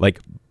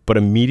 but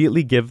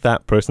immediately give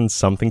that person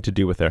something to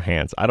do with their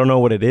hands. I don't know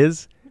what it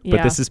is,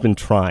 but this has been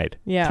tried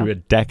through a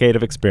decade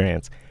of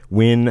experience.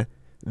 When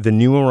the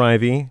new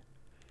arrivee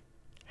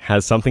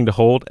has something to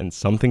hold and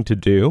something to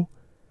do,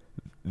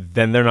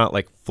 then they're not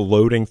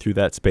floating through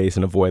that space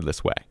in a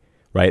voidless way,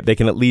 right? They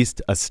can at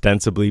least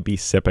ostensibly be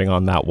sipping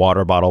on that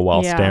water bottle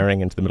while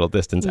staring into the middle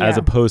distance, as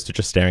opposed to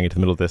just staring into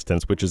the middle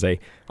distance, which is a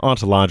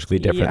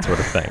ontologically different sort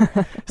of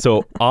thing.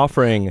 So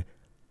offering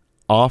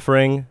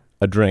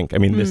a drink, I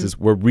mean,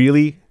 we're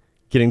really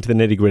getting to the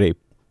nitty gritty,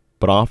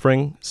 but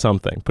offering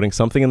something, putting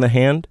something in the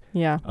hand.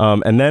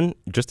 And then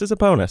just as a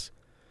bonus,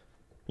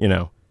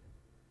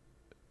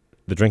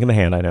 the drink in the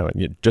hand, I know,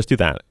 you just do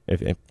that.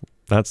 If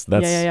that's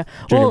junior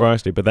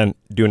varsity, but then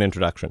do an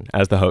introduction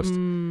as the host.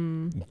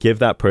 Give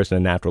that person a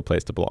natural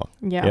place to belong.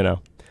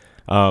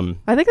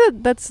 I think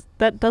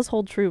that does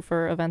hold true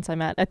for events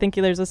I'm at. I think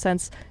there's a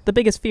sense, the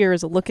biggest fear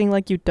is looking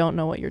like you don't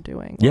know what you're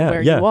doing,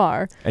 where you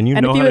are. And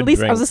if you at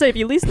least, I was gonna say, if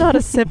you at least know how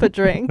to sip a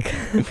drink,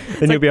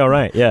 then you'll be all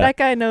right. Yeah. That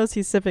guy knows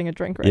he's sipping a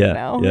drink right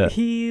now. Yeah.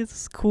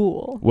 He's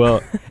cool.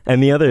 Well,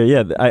 and the other,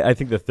 I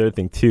think the third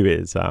thing too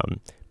is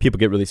people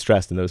get really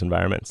stressed in those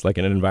environments, like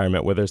in an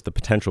environment where there's the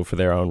potential for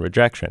their own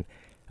rejection.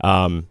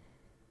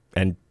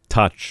 And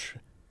touch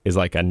is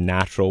like a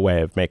natural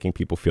way of making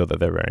people feel that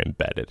they're very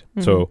embedded.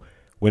 So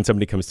when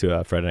somebody comes to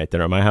a Friday night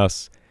dinner at my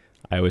house,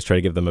 I always try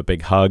to give them a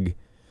big hug.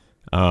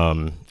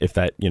 If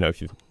I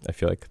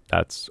feel like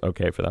that's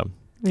okay for them,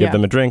 give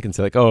them a drink and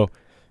say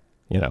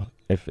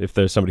if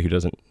there's somebody who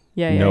doesn't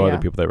know other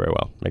people there very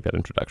well, make that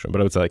introduction.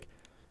 But I would say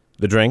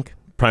the drink,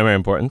 primary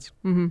importance,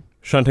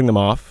 shunting them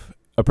off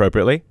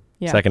appropriately,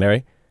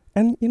 secondary,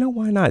 and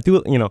why not do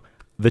it?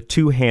 The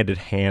two-handed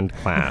hand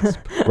clasp,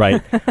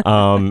 right?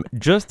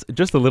 Just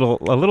a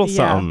little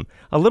something,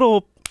 a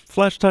little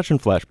flesh touching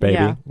flesh,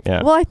 baby.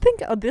 Yeah. Well, I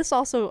think this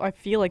also, I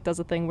feel like, does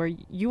a thing where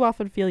you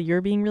often feel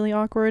you're being really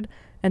awkward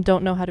and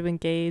don't know how to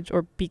engage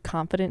or be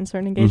confident in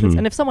certain engagements.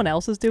 And if someone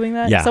else is doing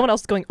that, if someone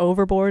else is going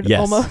overboard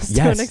almost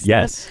to an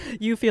extent,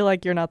 you feel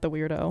like you're not the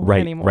weirdo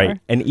anymore. Right.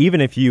 And even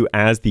if you,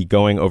 as the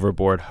going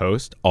overboard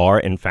host, are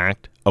in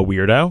fact a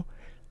weirdo,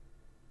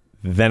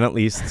 then at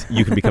least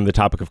you can become the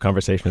topic of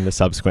conversation in the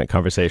subsequent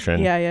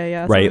conversation.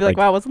 Yeah. Right. So be like,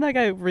 wow, wasn't that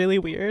guy really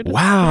weird?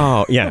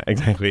 Wow. Yeah,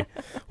 exactly.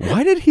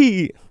 Why did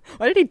he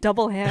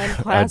double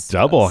hand clasp? A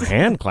double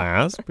hand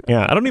clasp?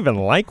 Yeah, I don't even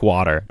like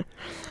water.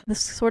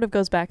 This sort of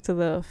goes back to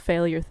the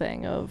failure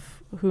thing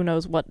of who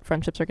knows what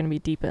friendships are going to be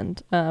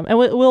deepened. And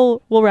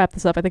we'll wrap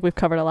this up. I think we've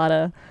covered a lot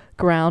of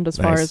ground as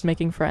far as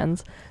making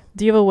friends.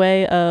 Do you have a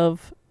way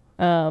of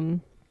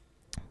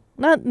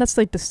not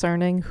necessarily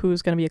discerning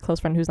who's going to be a close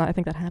friend, who's not? I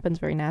think that happens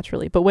very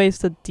naturally, but ways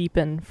to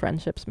deepen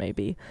friendships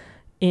maybe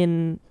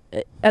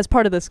as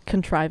part of this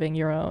contriving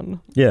your own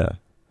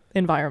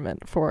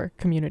environment for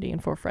community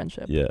and for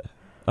friendship.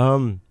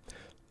 One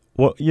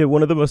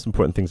of the most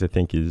important things I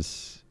think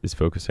is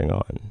focusing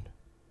on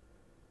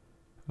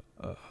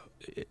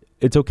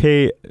it's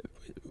okay.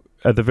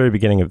 At the very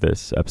beginning of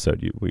this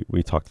episode,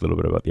 we talked a little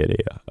bit about the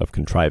idea of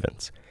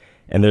contrivance,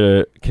 and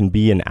there can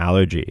be an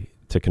allergy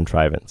to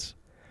contrivance.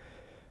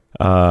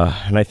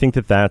 And I think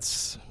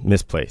that's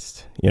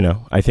misplaced.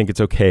 I think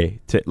it's okay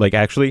to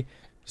actually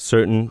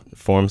certain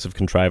forms of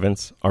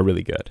contrivance are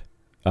really good.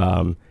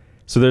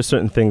 So there's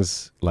certain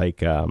things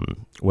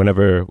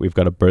whenever we've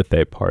got a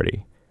birthday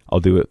party, I'll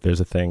do it. There's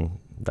a thing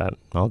that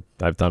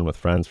I've done with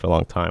friends for a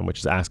long time, which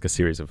is ask a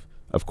series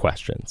of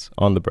questions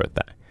on the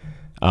birthday,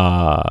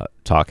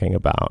 talking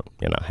about,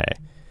 hey,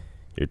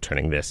 you're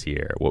turning this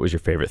year. What was your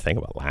favorite thing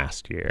about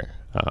last year?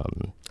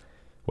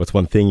 What's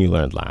one thing you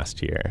learned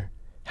last year?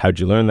 How'd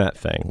you learn that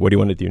thing? What do you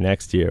want to do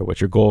next year?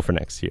 What's your goal for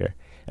next year?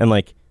 And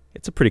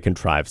it's a pretty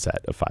contrived set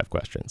of 5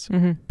 questions.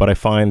 But I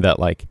find that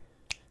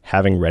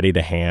having ready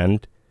to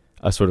hand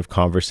a sort of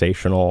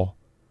conversational,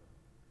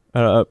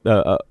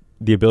 the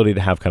ability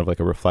to have kind of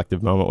a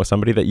reflective moment with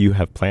somebody that you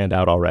have planned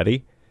out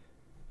already,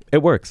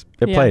 it works.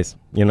 It plays,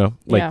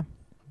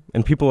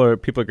 and people are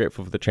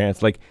grateful for the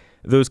chance.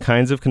 Those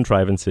kinds of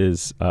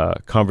contrivances,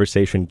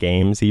 conversation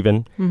games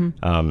even,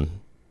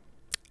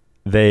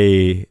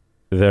 they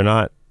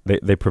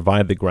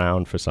provide the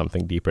ground for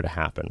something deeper to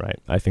happen, right?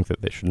 I think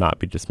that they should not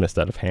be dismissed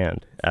out of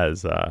hand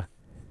as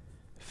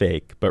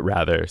fake, but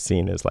rather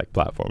seen as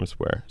platforms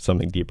where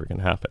something deeper can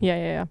happen.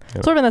 Yeah.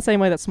 Sort of in the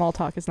same way that small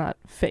talk is not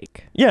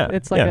fake. Yeah.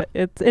 It's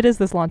it is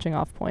this launching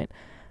off point.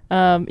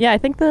 I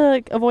think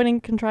the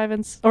avoiding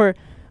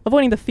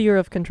the fear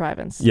of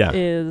contrivance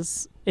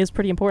is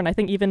pretty important. I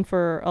think even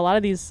for a lot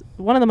of these,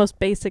 one of the most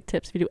basic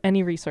tips, if you do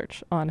any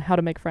research on how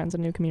to make friends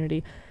in a new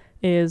community,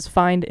 is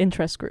find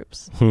interest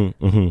groups.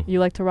 You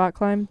like to rock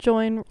climb?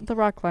 Join the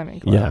rock climbing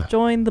club.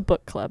 Join the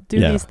book club. Do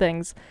these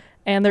things.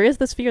 And there is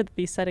this fear that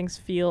these settings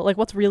feel like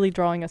what's really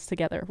drawing us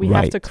together. We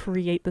have to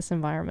create this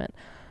environment.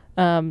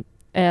 And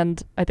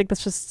I think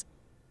that's just,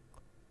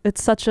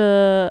 it's such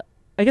a,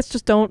 I guess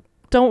just don't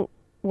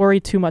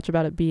worry too much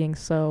about it being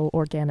so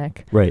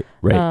organic. Right.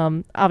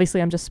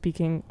 Obviously, I'm just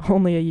speaking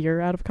only a year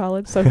out of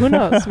college, so who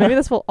knows? Maybe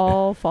this will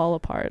all fall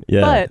apart.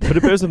 Yeah, but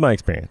it bears with my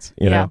experience,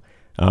 you know?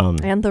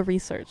 And the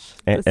research.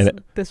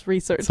 This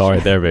research. It's all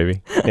right there,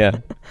 baby. Yeah.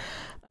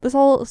 This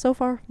all so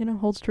far,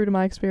 holds true to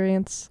my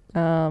experience.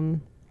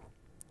 And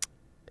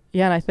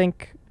I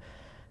think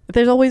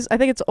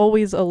it's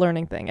always a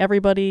learning thing.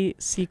 Everybody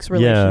seeks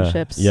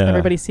relationships. Yeah.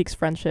 Everybody seeks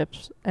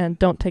friendships, and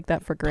don't take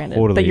that for granted.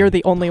 Totally. That you're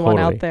the only one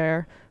out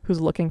there who's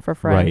looking for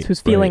friends,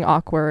 who's feeling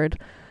awkward,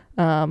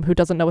 who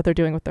doesn't know what they're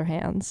doing with their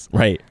hands.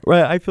 Right.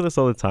 I feel this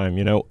all the time,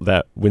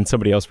 that when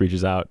somebody else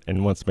reaches out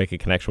and wants to make a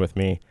connection with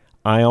me,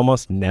 I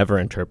almost never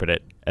interpret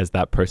it as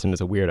that person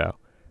is a weirdo.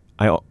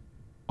 I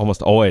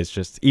almost always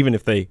just, even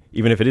if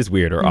it is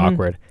weird or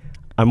awkward,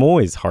 I'm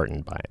always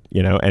heartened by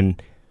it,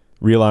 and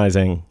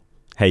realizing,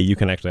 hey, you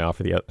can actually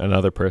offer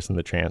another person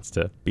the chance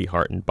to be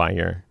heartened by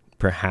your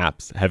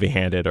perhaps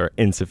heavy-handed or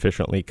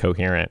insufficiently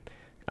coherent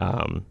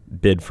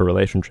bid for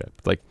relationship.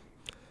 Like,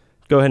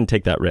 go ahead and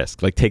take that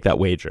risk. Like, take that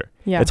wager.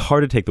 Yeah. It's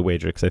hard to take the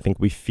wager because I think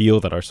we feel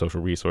that our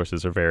social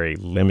resources are very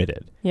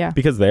limited. Yeah.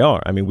 Because they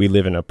are. I mean, we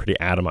live in a pretty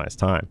atomized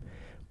time.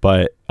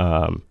 But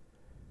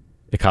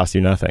it costs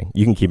you nothing.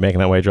 You can keep making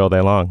that wager all day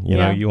long.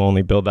 You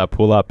only build that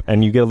pool up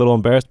and you get a little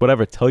embarrassed,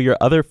 whatever. Tell your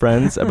other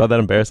friends about that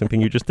embarrassing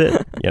thing you just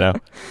did,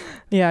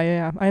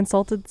 Yeah. I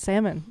insulted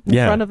salmon in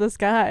front of this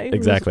guy.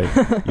 Exactly.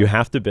 You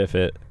have to biff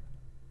it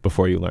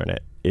before you learn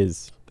it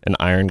is an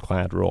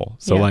ironclad rule.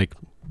 So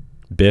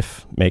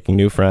biff making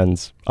new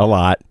friends a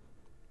lot.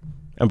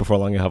 And before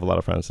long, you'll have a lot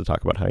of friends to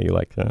talk about how you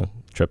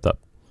tripped up.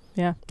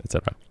 Yeah.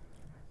 Etc.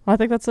 Well, I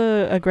think that's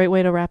a great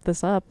way to wrap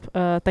this up.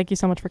 Thank you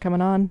so much for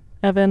coming on,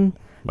 Evan.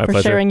 My for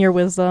pleasure. Sharing your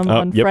wisdom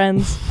on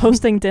friends,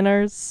 hosting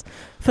dinners,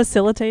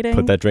 facilitating.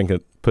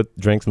 Put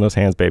drinks in those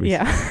hands, babies.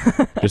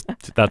 Yeah.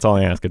 That's all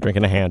I ask, a drink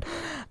in a hand.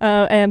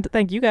 And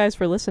thank you guys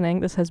for listening.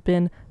 This has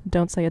been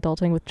Don't Say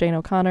Adulting with Jane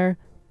O'Connor,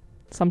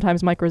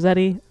 sometimes Mike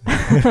Rossetti.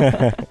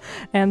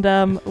 And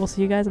we'll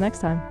see you guys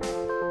next time.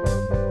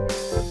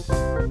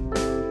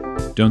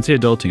 Don't Say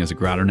Adulting is a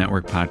Grotto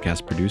Network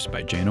podcast produced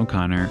by Jane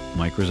O'Connor,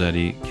 Mike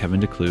Rossetti, Kevin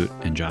DeClute,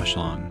 and Josh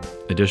Long.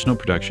 Additional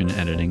production and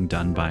editing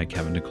done by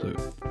Kevin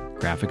DeClute.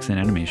 Graphics and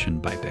animation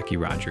by Becky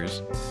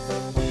Rogers.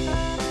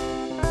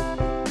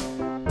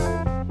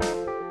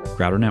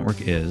 Grotto Network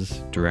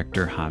is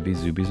Director Javi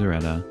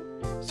Zubizarreta,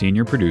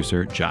 Senior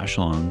Producer Josh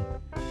Long,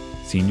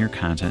 Senior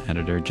Content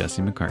Editor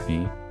Jesse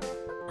McCartney,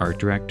 Art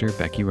Director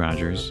Becky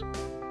Rogers,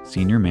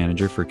 Senior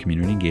Manager for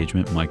Community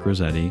Engagement Mike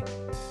Rossetti,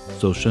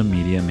 Social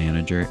Media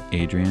Manager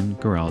Adrian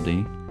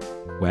Garaldi,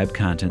 Web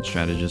Content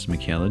Strategist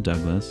Michaela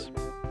Douglas,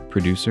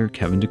 Producer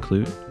Kevin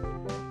DeClute,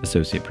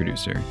 Associate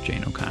Producer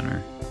Jane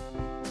O'Connor.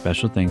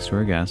 Special thanks to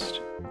our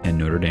guest and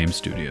Notre Dame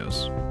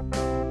Studios.